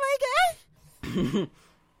like, "Oh my god."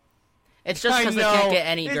 It's just I because they know. can't get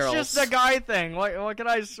any it's girls. just a guy thing. What can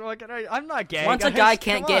I? I'm not gay. Once a guys. guy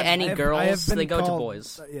can't Come get on. any I have girls, been they go to called-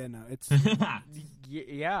 boys. Yeah, no, it's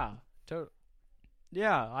Yeah.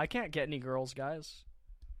 Yeah, I can't get any girls, guys.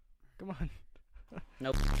 Come on.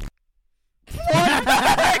 Nope. What the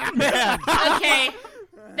heck, man? Okay,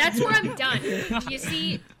 that's where I'm done. You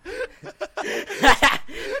see,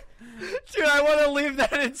 Dude, I want to leave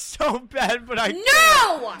that in so bad, but I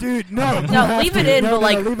no! dude. No, you No, have leave to. it in, No, but, no,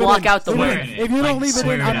 like, leave it block in. out the Leave it word. in. If you don't Like, leave it in,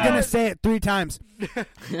 swear I'm it gonna out. say it 3 times.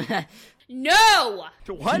 No!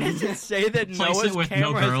 Why does it say that Place Noah's it with no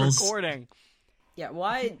camera is girls. recording? Yeah,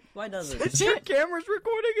 why does it? Your camera's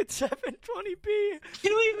recording at 720p. I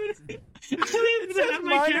don't even It says have my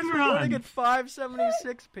mine is camera recording on. at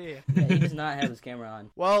 576p. Yeah, he does not have his camera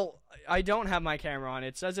on. Well, I don't have my camera on.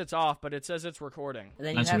 It says it's off, but it says it's recording. And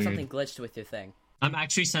then That's you have weird. something glitched with your thing. I'm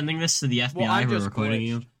actually sending this to the FBI Well, I'm who are just recording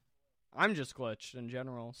you. glitched. I'm just glitched in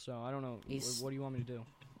general, so I don't know. He's- What do you want me to do?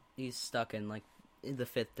 He's stuck in like in the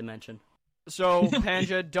 5th dimension. So,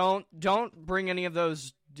 Panja, don't bring any of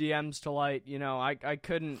those DMs to light. You know, I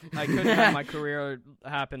couldn't have my career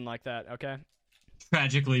happen like that. Okay.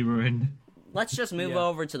 Tragically ruined. Let's just move Yeah.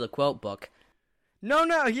 over to the quote book. No,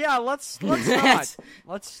 yeah, let's not.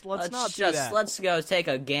 Let's not do that. Let's go take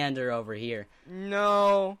a gander over here.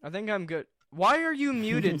 No, I think I'm good. Why are you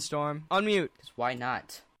muted, Storm? Unmute. 'Cause why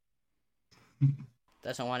not?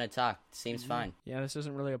 Doesn't want to talk. Seems fine. Yeah, this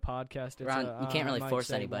isn't really a podcast. It's Ron, you can't I really might force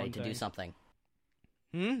say anybody one to do thing. something.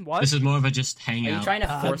 What? This is more of a just Are hangout. you trying to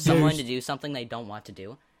force someone douche. to do something they don't want to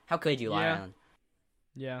do? How could you, Yeah. Ion?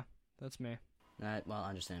 Yeah, that's me. Well,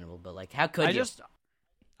 understandable, but like, how could you?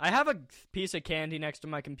 I have a piece of candy next to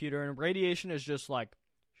my computer, and radiation is just like,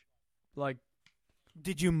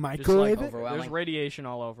 Did you just microwave like it? Overwhelming. there's radiation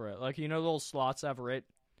all over it. Like, you know, little slots have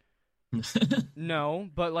No,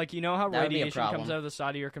 but like, you know how That would be a radiation comes problem. out of the side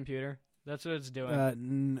of your computer? That's what it's doing.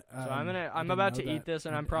 So So I'm about to eat this,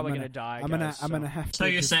 and I'm probably gonna die. I'm guys, gonna have to. So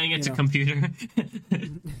you're just, saying it's you a know. computer?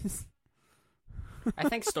 I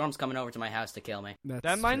think Storm's coming over to my house to kill me. That's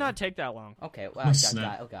that might true. not take that long Okay, wow, Oh, God,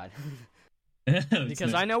 snap. oh god.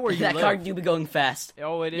 because I know where you that live. car do be going fast.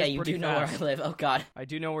 Oh, it is Yeah, you pretty do know fast. where I live. Oh god. I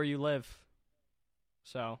do know where you live.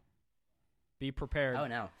 So, be prepared. Oh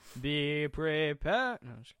no. Be prepared.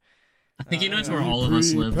 No, just- I think he knows Uh, where all of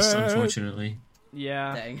us live, Prepared. unfortunately.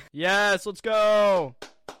 yeah. Dang. Yes, let's go.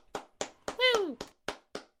 Woo!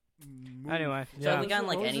 Anyway, So yeah. have we gotten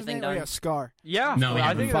like What was his anything name? Oh, done? yeah, Scar. Yeah, No, we I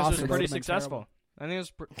haven't. think this was Fossil pretty would've been successful. terrible. I think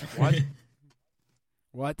it was what?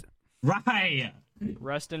 What? Right!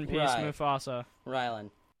 Rest in peace, Right. Mufasa.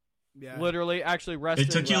 Rylan. Yeah. Literally, actually, rest.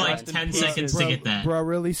 It took you Right. like rest in 10 peace. seconds to get that. Bro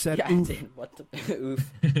really said Yeah, I oof. did. What the?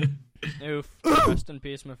 Oof. Oof. Rest in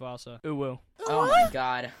peace, Mufasa. Ooh woo. Oh my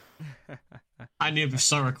god. I need to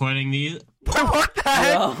start recording these. What the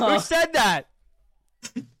heck? Whoa. Who said that?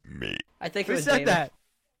 I think it Who was said David. that?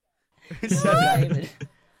 Who It said was that? David.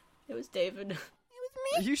 It was David.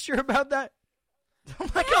 Are you sure about that? Oh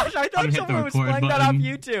my gosh, I I'm thought hit the someone was record playing that off button.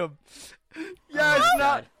 YouTube. Yeah, Oh it's my not.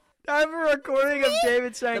 God. I have a recording of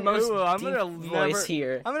David The saying most ooh. I'm deep gonna voice never.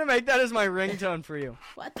 here. I'm gonna make that as my ringtone for you.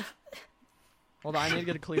 What the? Hold on, I need to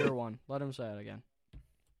get a clearer one. Let him say it again.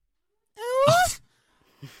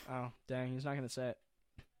 Oh, dang, he's not gonna say it.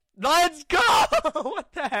 Let's go!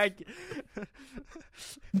 What the heck?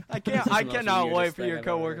 I This is the I most cannot wait weirdest for thing your I've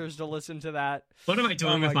ever coworkers to listen to that. What am I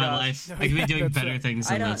doing Oh my with my gosh. life? I could be doing That's better right. things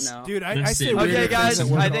I than don't this. know. Dude, I Let's say see. weird Okay, things guys, at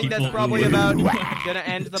work I all think the that's People probably ooh. about gonna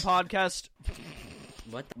end the podcast.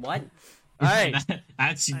 What? What? Hey,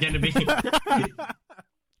 That's gonna be.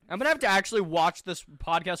 I'm gonna have to actually watch this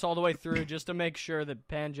podcast all the way through just to make sure that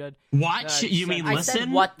Panjed. Watch? You mean I listen?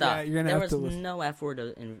 said what the? Yeah, you're gonna there have was to listen. no F word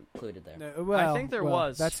included there. No, well, I think there well,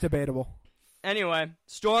 was. That's debatable. Anyway,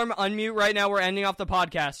 Storm, unmute right now. We're ending off the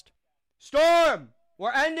podcast. Storm,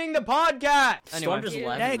 We're ending the podcast. Anyway. Storm just Dude,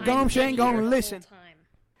 left. That I'm gum, she ain't here gonna the whole listen. time.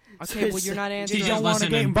 Okay, well, you're not answering. She She's don't want to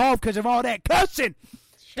get listening. involved because of all that cussing.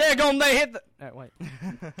 Daggone, they hit the... wait.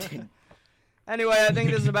 Anyway, I think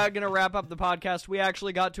this is about going to wrap up the podcast. We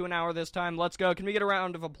actually got to an hour this time. Let's go. Can we get a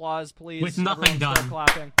round of applause, please? With nothing Everyone start done.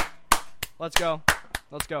 clapping. Let's go.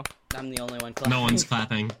 Let's go. I'm the only one clapping. No one's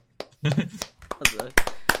clapping.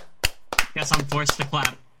 Guess I'm forced to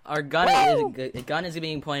clap. Our gun is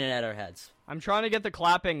being pointed at our heads. I'm trying to get the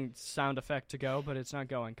clapping sound effect to go, but it's not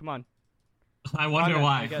going. Come on. I wonder Okay, I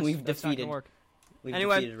why. guess We've that's not gonna defeated. work. We've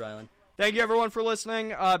Anyway. defeated Rylan. Thank you, everyone, for listening.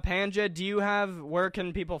 Panjed, do you have... Where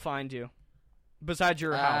can people find you? Besides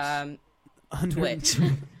your house. Under, Twitch.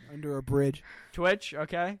 under a bridge. Twitch,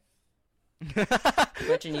 okay.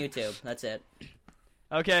 Twitch and YouTube. That's it.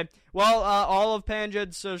 Okay. Well, all of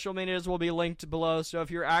Panjed's social medias will be linked below, so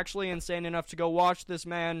if you're actually insane enough to go watch this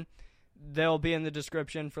man, they'll be in the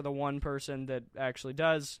description for the one person that actually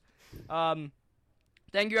does. Thank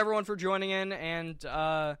you, everyone, for joining in, and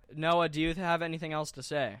Noah, do you have anything else to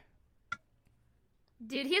say?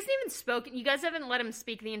 Dude, he hasn't even spoken. You guys haven't let him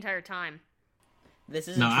speak the entire time. This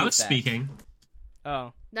is No, a I true was fact. speaking.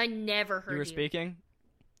 Oh, I never heard you you. were speaking?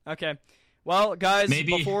 Okay. Well, guys,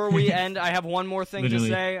 Maybe. before we end, I have one more thing Literally.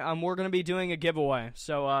 to say. We're going to be doing a giveaway.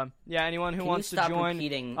 So, yeah, anyone who Can wants you stop to join,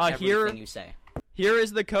 repeating here, everything you say? here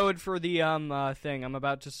is the code for the thing. I'm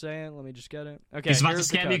about to say it. Let me just get it. Okay, He's about to here's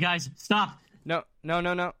the scam code. you guys. Stop. No.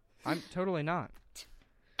 I'm totally not.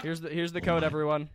 Here's the code, everyone.